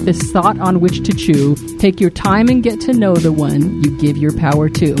you with this thought on which to chew. Take your time and get to know the one you give your power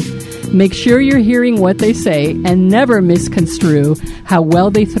to. Make sure you're hearing what they say, and never misconstrue how well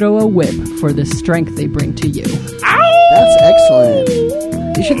they throw a whip for the strength they bring to you. That's excellent.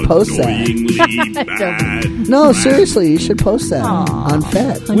 You should post that. Annoyingly bad. No, seriously, you should post that on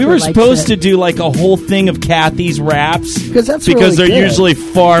FET. We were likes supposed it. to do like a whole thing of Kathy's raps Because that's because really they're good. usually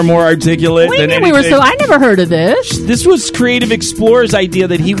far more articulate What do you than mean we were anything. so? I never heard of this. This was Creative Explorer's idea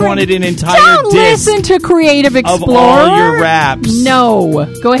that he wanted an entire Don't disc listen to Creative of Explorer. all your raps. No.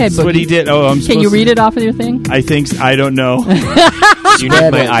 Go ahead, That's what Boogie. he did. Oh, I'm Can supposed you to- read it off of your thing? I think I don't know. Do you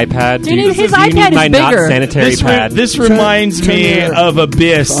need my iPad? Do you need- his do you iPad need my is not bigger. sanitary pad? This reminds turn me your of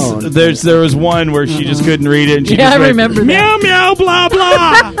Abyss. phone. There was one where she just couldn't read it. And she Yeah, just I went, remember that. meow meow blah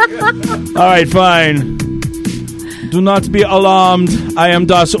blah. All right, fine. Do not be alarmed. I am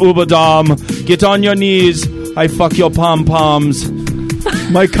Das Uberdom. Get on your knees. I fuck your pom poms.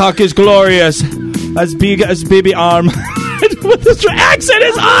 My cock is glorious, as big as baby arm. This accent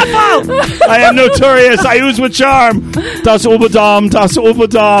is awful. I am notorious. I use with charm. Das Uberdom. Das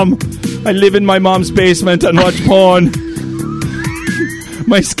Uberdom. I live in my mom's basement and watch porn.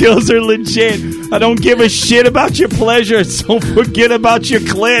 My skills are legit. I don't give a shit about your pleasure, so forget about your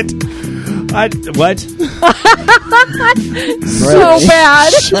clit. What? So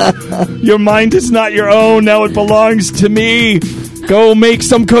bad. Your mind is not your own. Now it belongs to me. Go make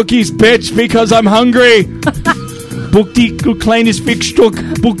some cookies, bitch, because I'm hungry. Boek die du kleines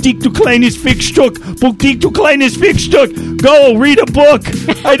Fickstück. Boek die du kleines Fickstück. Boek die du kleines Fickstück. Go read a book.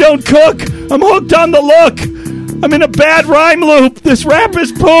 I don't cook. I'm hooked on the look. I'm in a bad rhyme loop. This rap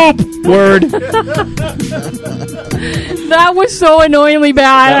is poop. Word. That was so annoyingly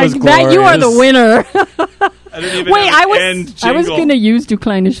bad. That was That you are the glorious. winner. I don't even Wait, have I an end was jingle. going to use Du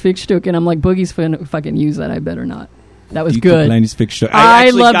kleines Fickstück, and I'm like, Boogie's finna fucking use that. I better not. That was good. I I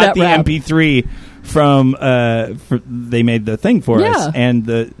actually love got that the rap. MP3 from they made the thing for us, Yeah. and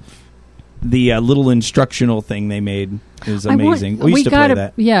the little instructional thing they made is I want- amazing. We used to play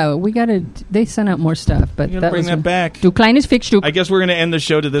that. Yeah, we gotta. They sent out more stuff, but We gotta that bring was that back. Du kleines Fickstück. I guess we're gonna end the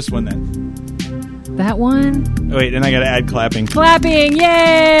show to this one then. That one. Wait, and I gotta add clapping. Clapping,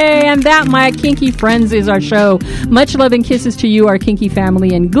 yay! And that, my kinky friends, is our show. Much love and kisses to you, our kinky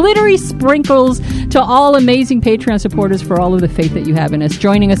family, and glittery sprinkles to all amazing Patreon supporters for all of the faith that you have in us.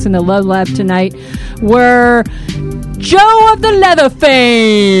 Joining us in the Love Lab tonight were Joe of the Leather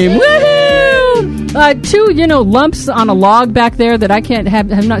fame. Woohoo! Two, lumps on a log back there that I can't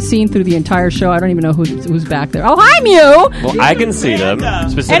have not seen through the entire show. I don't even know who's back there. Oh, hi, Mew! Well, I can see them,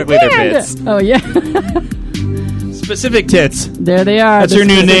 specifically their bits. Oh, yeah. Specific Tits. There they are. That's the her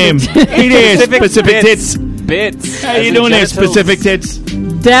new name. specific- It is Specific Tits. Bits. How you doing there, Specific Tits?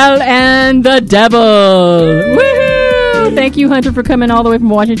 Del and the Devil. Woohoo! Thank you, Hunter, for coming all the way from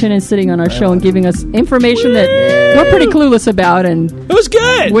Washington and sitting on our show and giving us information that we're pretty clueless about and It was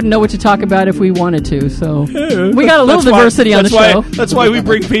good. wouldn't know what to talk about if we wanted to. So we got a little That's why- diversity on the that's show. why- That's why we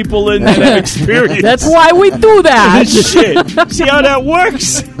bring people in that have experience. That's why we do that. Shit. See how that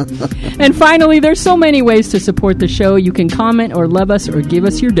works? And finally, there's so many ways to support the show. You can comment or love us or give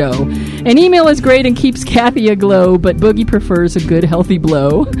us your dough. An email is great and keeps Kathy aglow, but Boogie prefers a good, healthy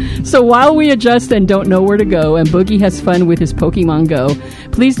blow. So while we adjust and don't know where to go, and Boogie has fun fun with his Pokemon Go.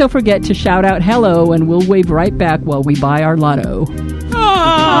 Please don't forget to shout out hello, and we'll wave right back while we buy our lotto.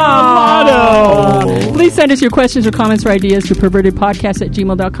 Lotto! Please send us your questions or comments or ideas to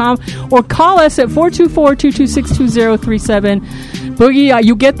pervertedpodcast@gmail.com or call us at 424-226-2037. Boogie,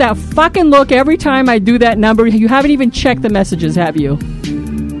 you get that fucking look every time I do that number. You haven't even checked the messages, have you?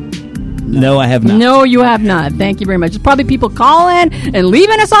 No, I have not. No, you have not. Thank you very much. It's probably people calling and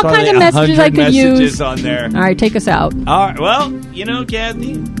leaving us all kinds of messages I could use. On there. All right, take us out. All right. Well,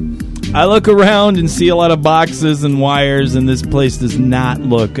 Kathy, I look around and see a lot of boxes and wires, and this place does not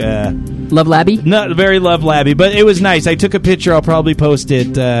look Love Labby? Not very Love Labby, but it was nice. I took a picture. I'll probably post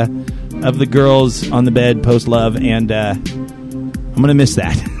it of the girls on the bed post love, and I'm gonna miss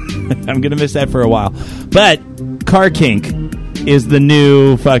that. I'm gonna miss that for a while. But Car Kink is the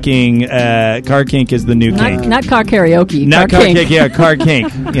new fucking Car Kink is the new kink. Not car karaoke. Not car kink. Yeah, Car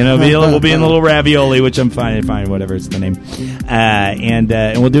Kink. We'll be in the little ravioli, which I'm fine, whatever it's the name, and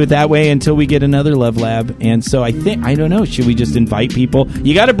we'll do it that way until we get another Love Lab. And so I don't know. Should we just invite people?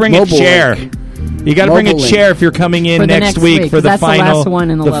 You got to bring a chair. You got to bring a chair if you're coming in next week for the final one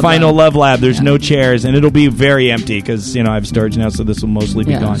in the final Love Lab. There's no chairs, and it'll be very empty because I have storage now, so this will mostly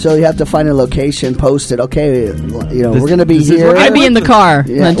be gone. So you have to find a location, post it. Okay, we're going to be here. I'd be in the car.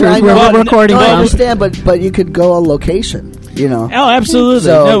 Yeah. We're recording. I understand, but you could go on location. Oh, absolutely.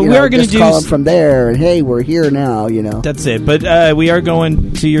 So, we are going to call them from there, and hey, we're here now. That's it. But we are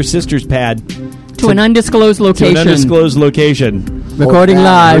going to your sister's pad. To an undisclosed location. Recording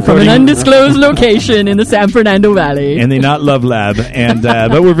live from an undisclosed location in the San Fernando Valley. And the Not Love Lab. And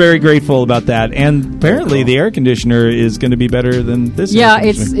but we're very grateful about that. And apparently the air conditioner is going to be better than this. Yeah,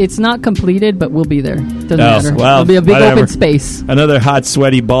 it's not completed, but we'll be there. Doesn't matter. Well, it'll be a big open space. Another hot,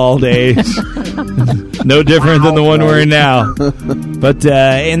 sweaty ball day. No different than the one we're in now. But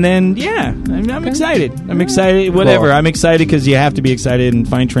and then I'm excited. I'm excited. Whatever. Cool. I'm excited because you have to be excited and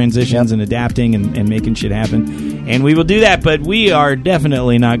find transitions and adapting and making shit happen. And we will do that. But we are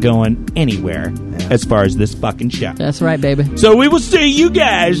definitely not going anywhere as far as this fucking show. That's right, baby. So we will see you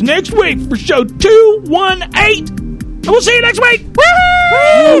guys next week for show 218. And we'll see you next week.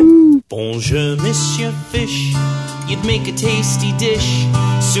 Woo-hoo! Bonjour, Monsieur Fish. You'd make a tasty dish.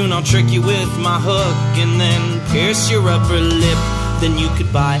 Soon I'll trick you with my hook and then pierce your upper lip. Then you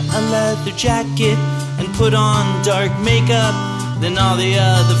could buy a leather jacket and put on dark makeup. Then all the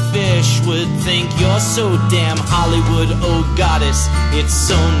other fish would think you're so damn Hollywood. Oh, goddess, it's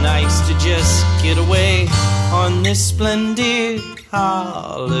so nice to just get away on this splendid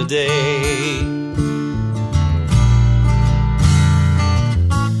holiday.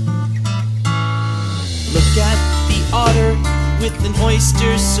 Look at the otter with an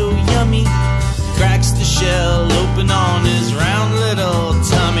oyster so yummy. Cracks the shell open on his round little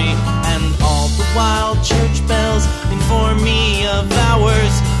tummy. And all the while church bells inform me of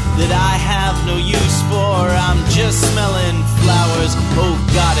hours that I have no use for. I'm just smelling flowers. Oh,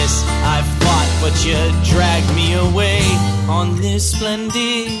 goddess, I fought, but you dragged me away on this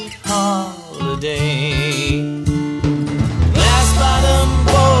splendid holiday. Glass bottom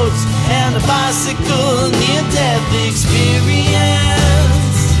boats and a bicycle, near-death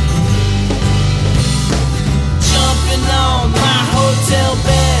experience. Jumping on my hotel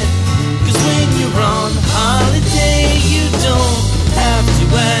bed, 'cause when you're on holiday, you don't have to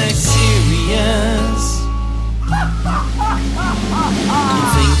act serious. You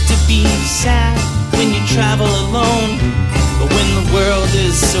think to be sad when you travel alone, but when the world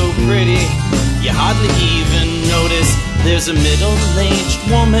is so pretty, you hardly even notice. There's a middle-aged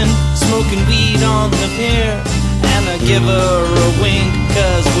woman smoking weed on the pier, and I give her a wink,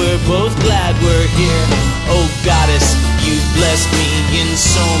 'cause we're both glad we're here. Oh, goddess, you've blessed me in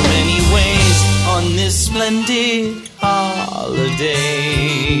so many ways on this splendid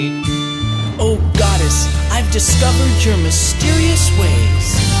holiday. Oh, goddess, I've discovered your mysterious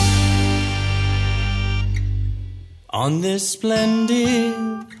ways on this splendid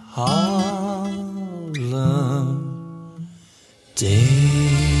holiday.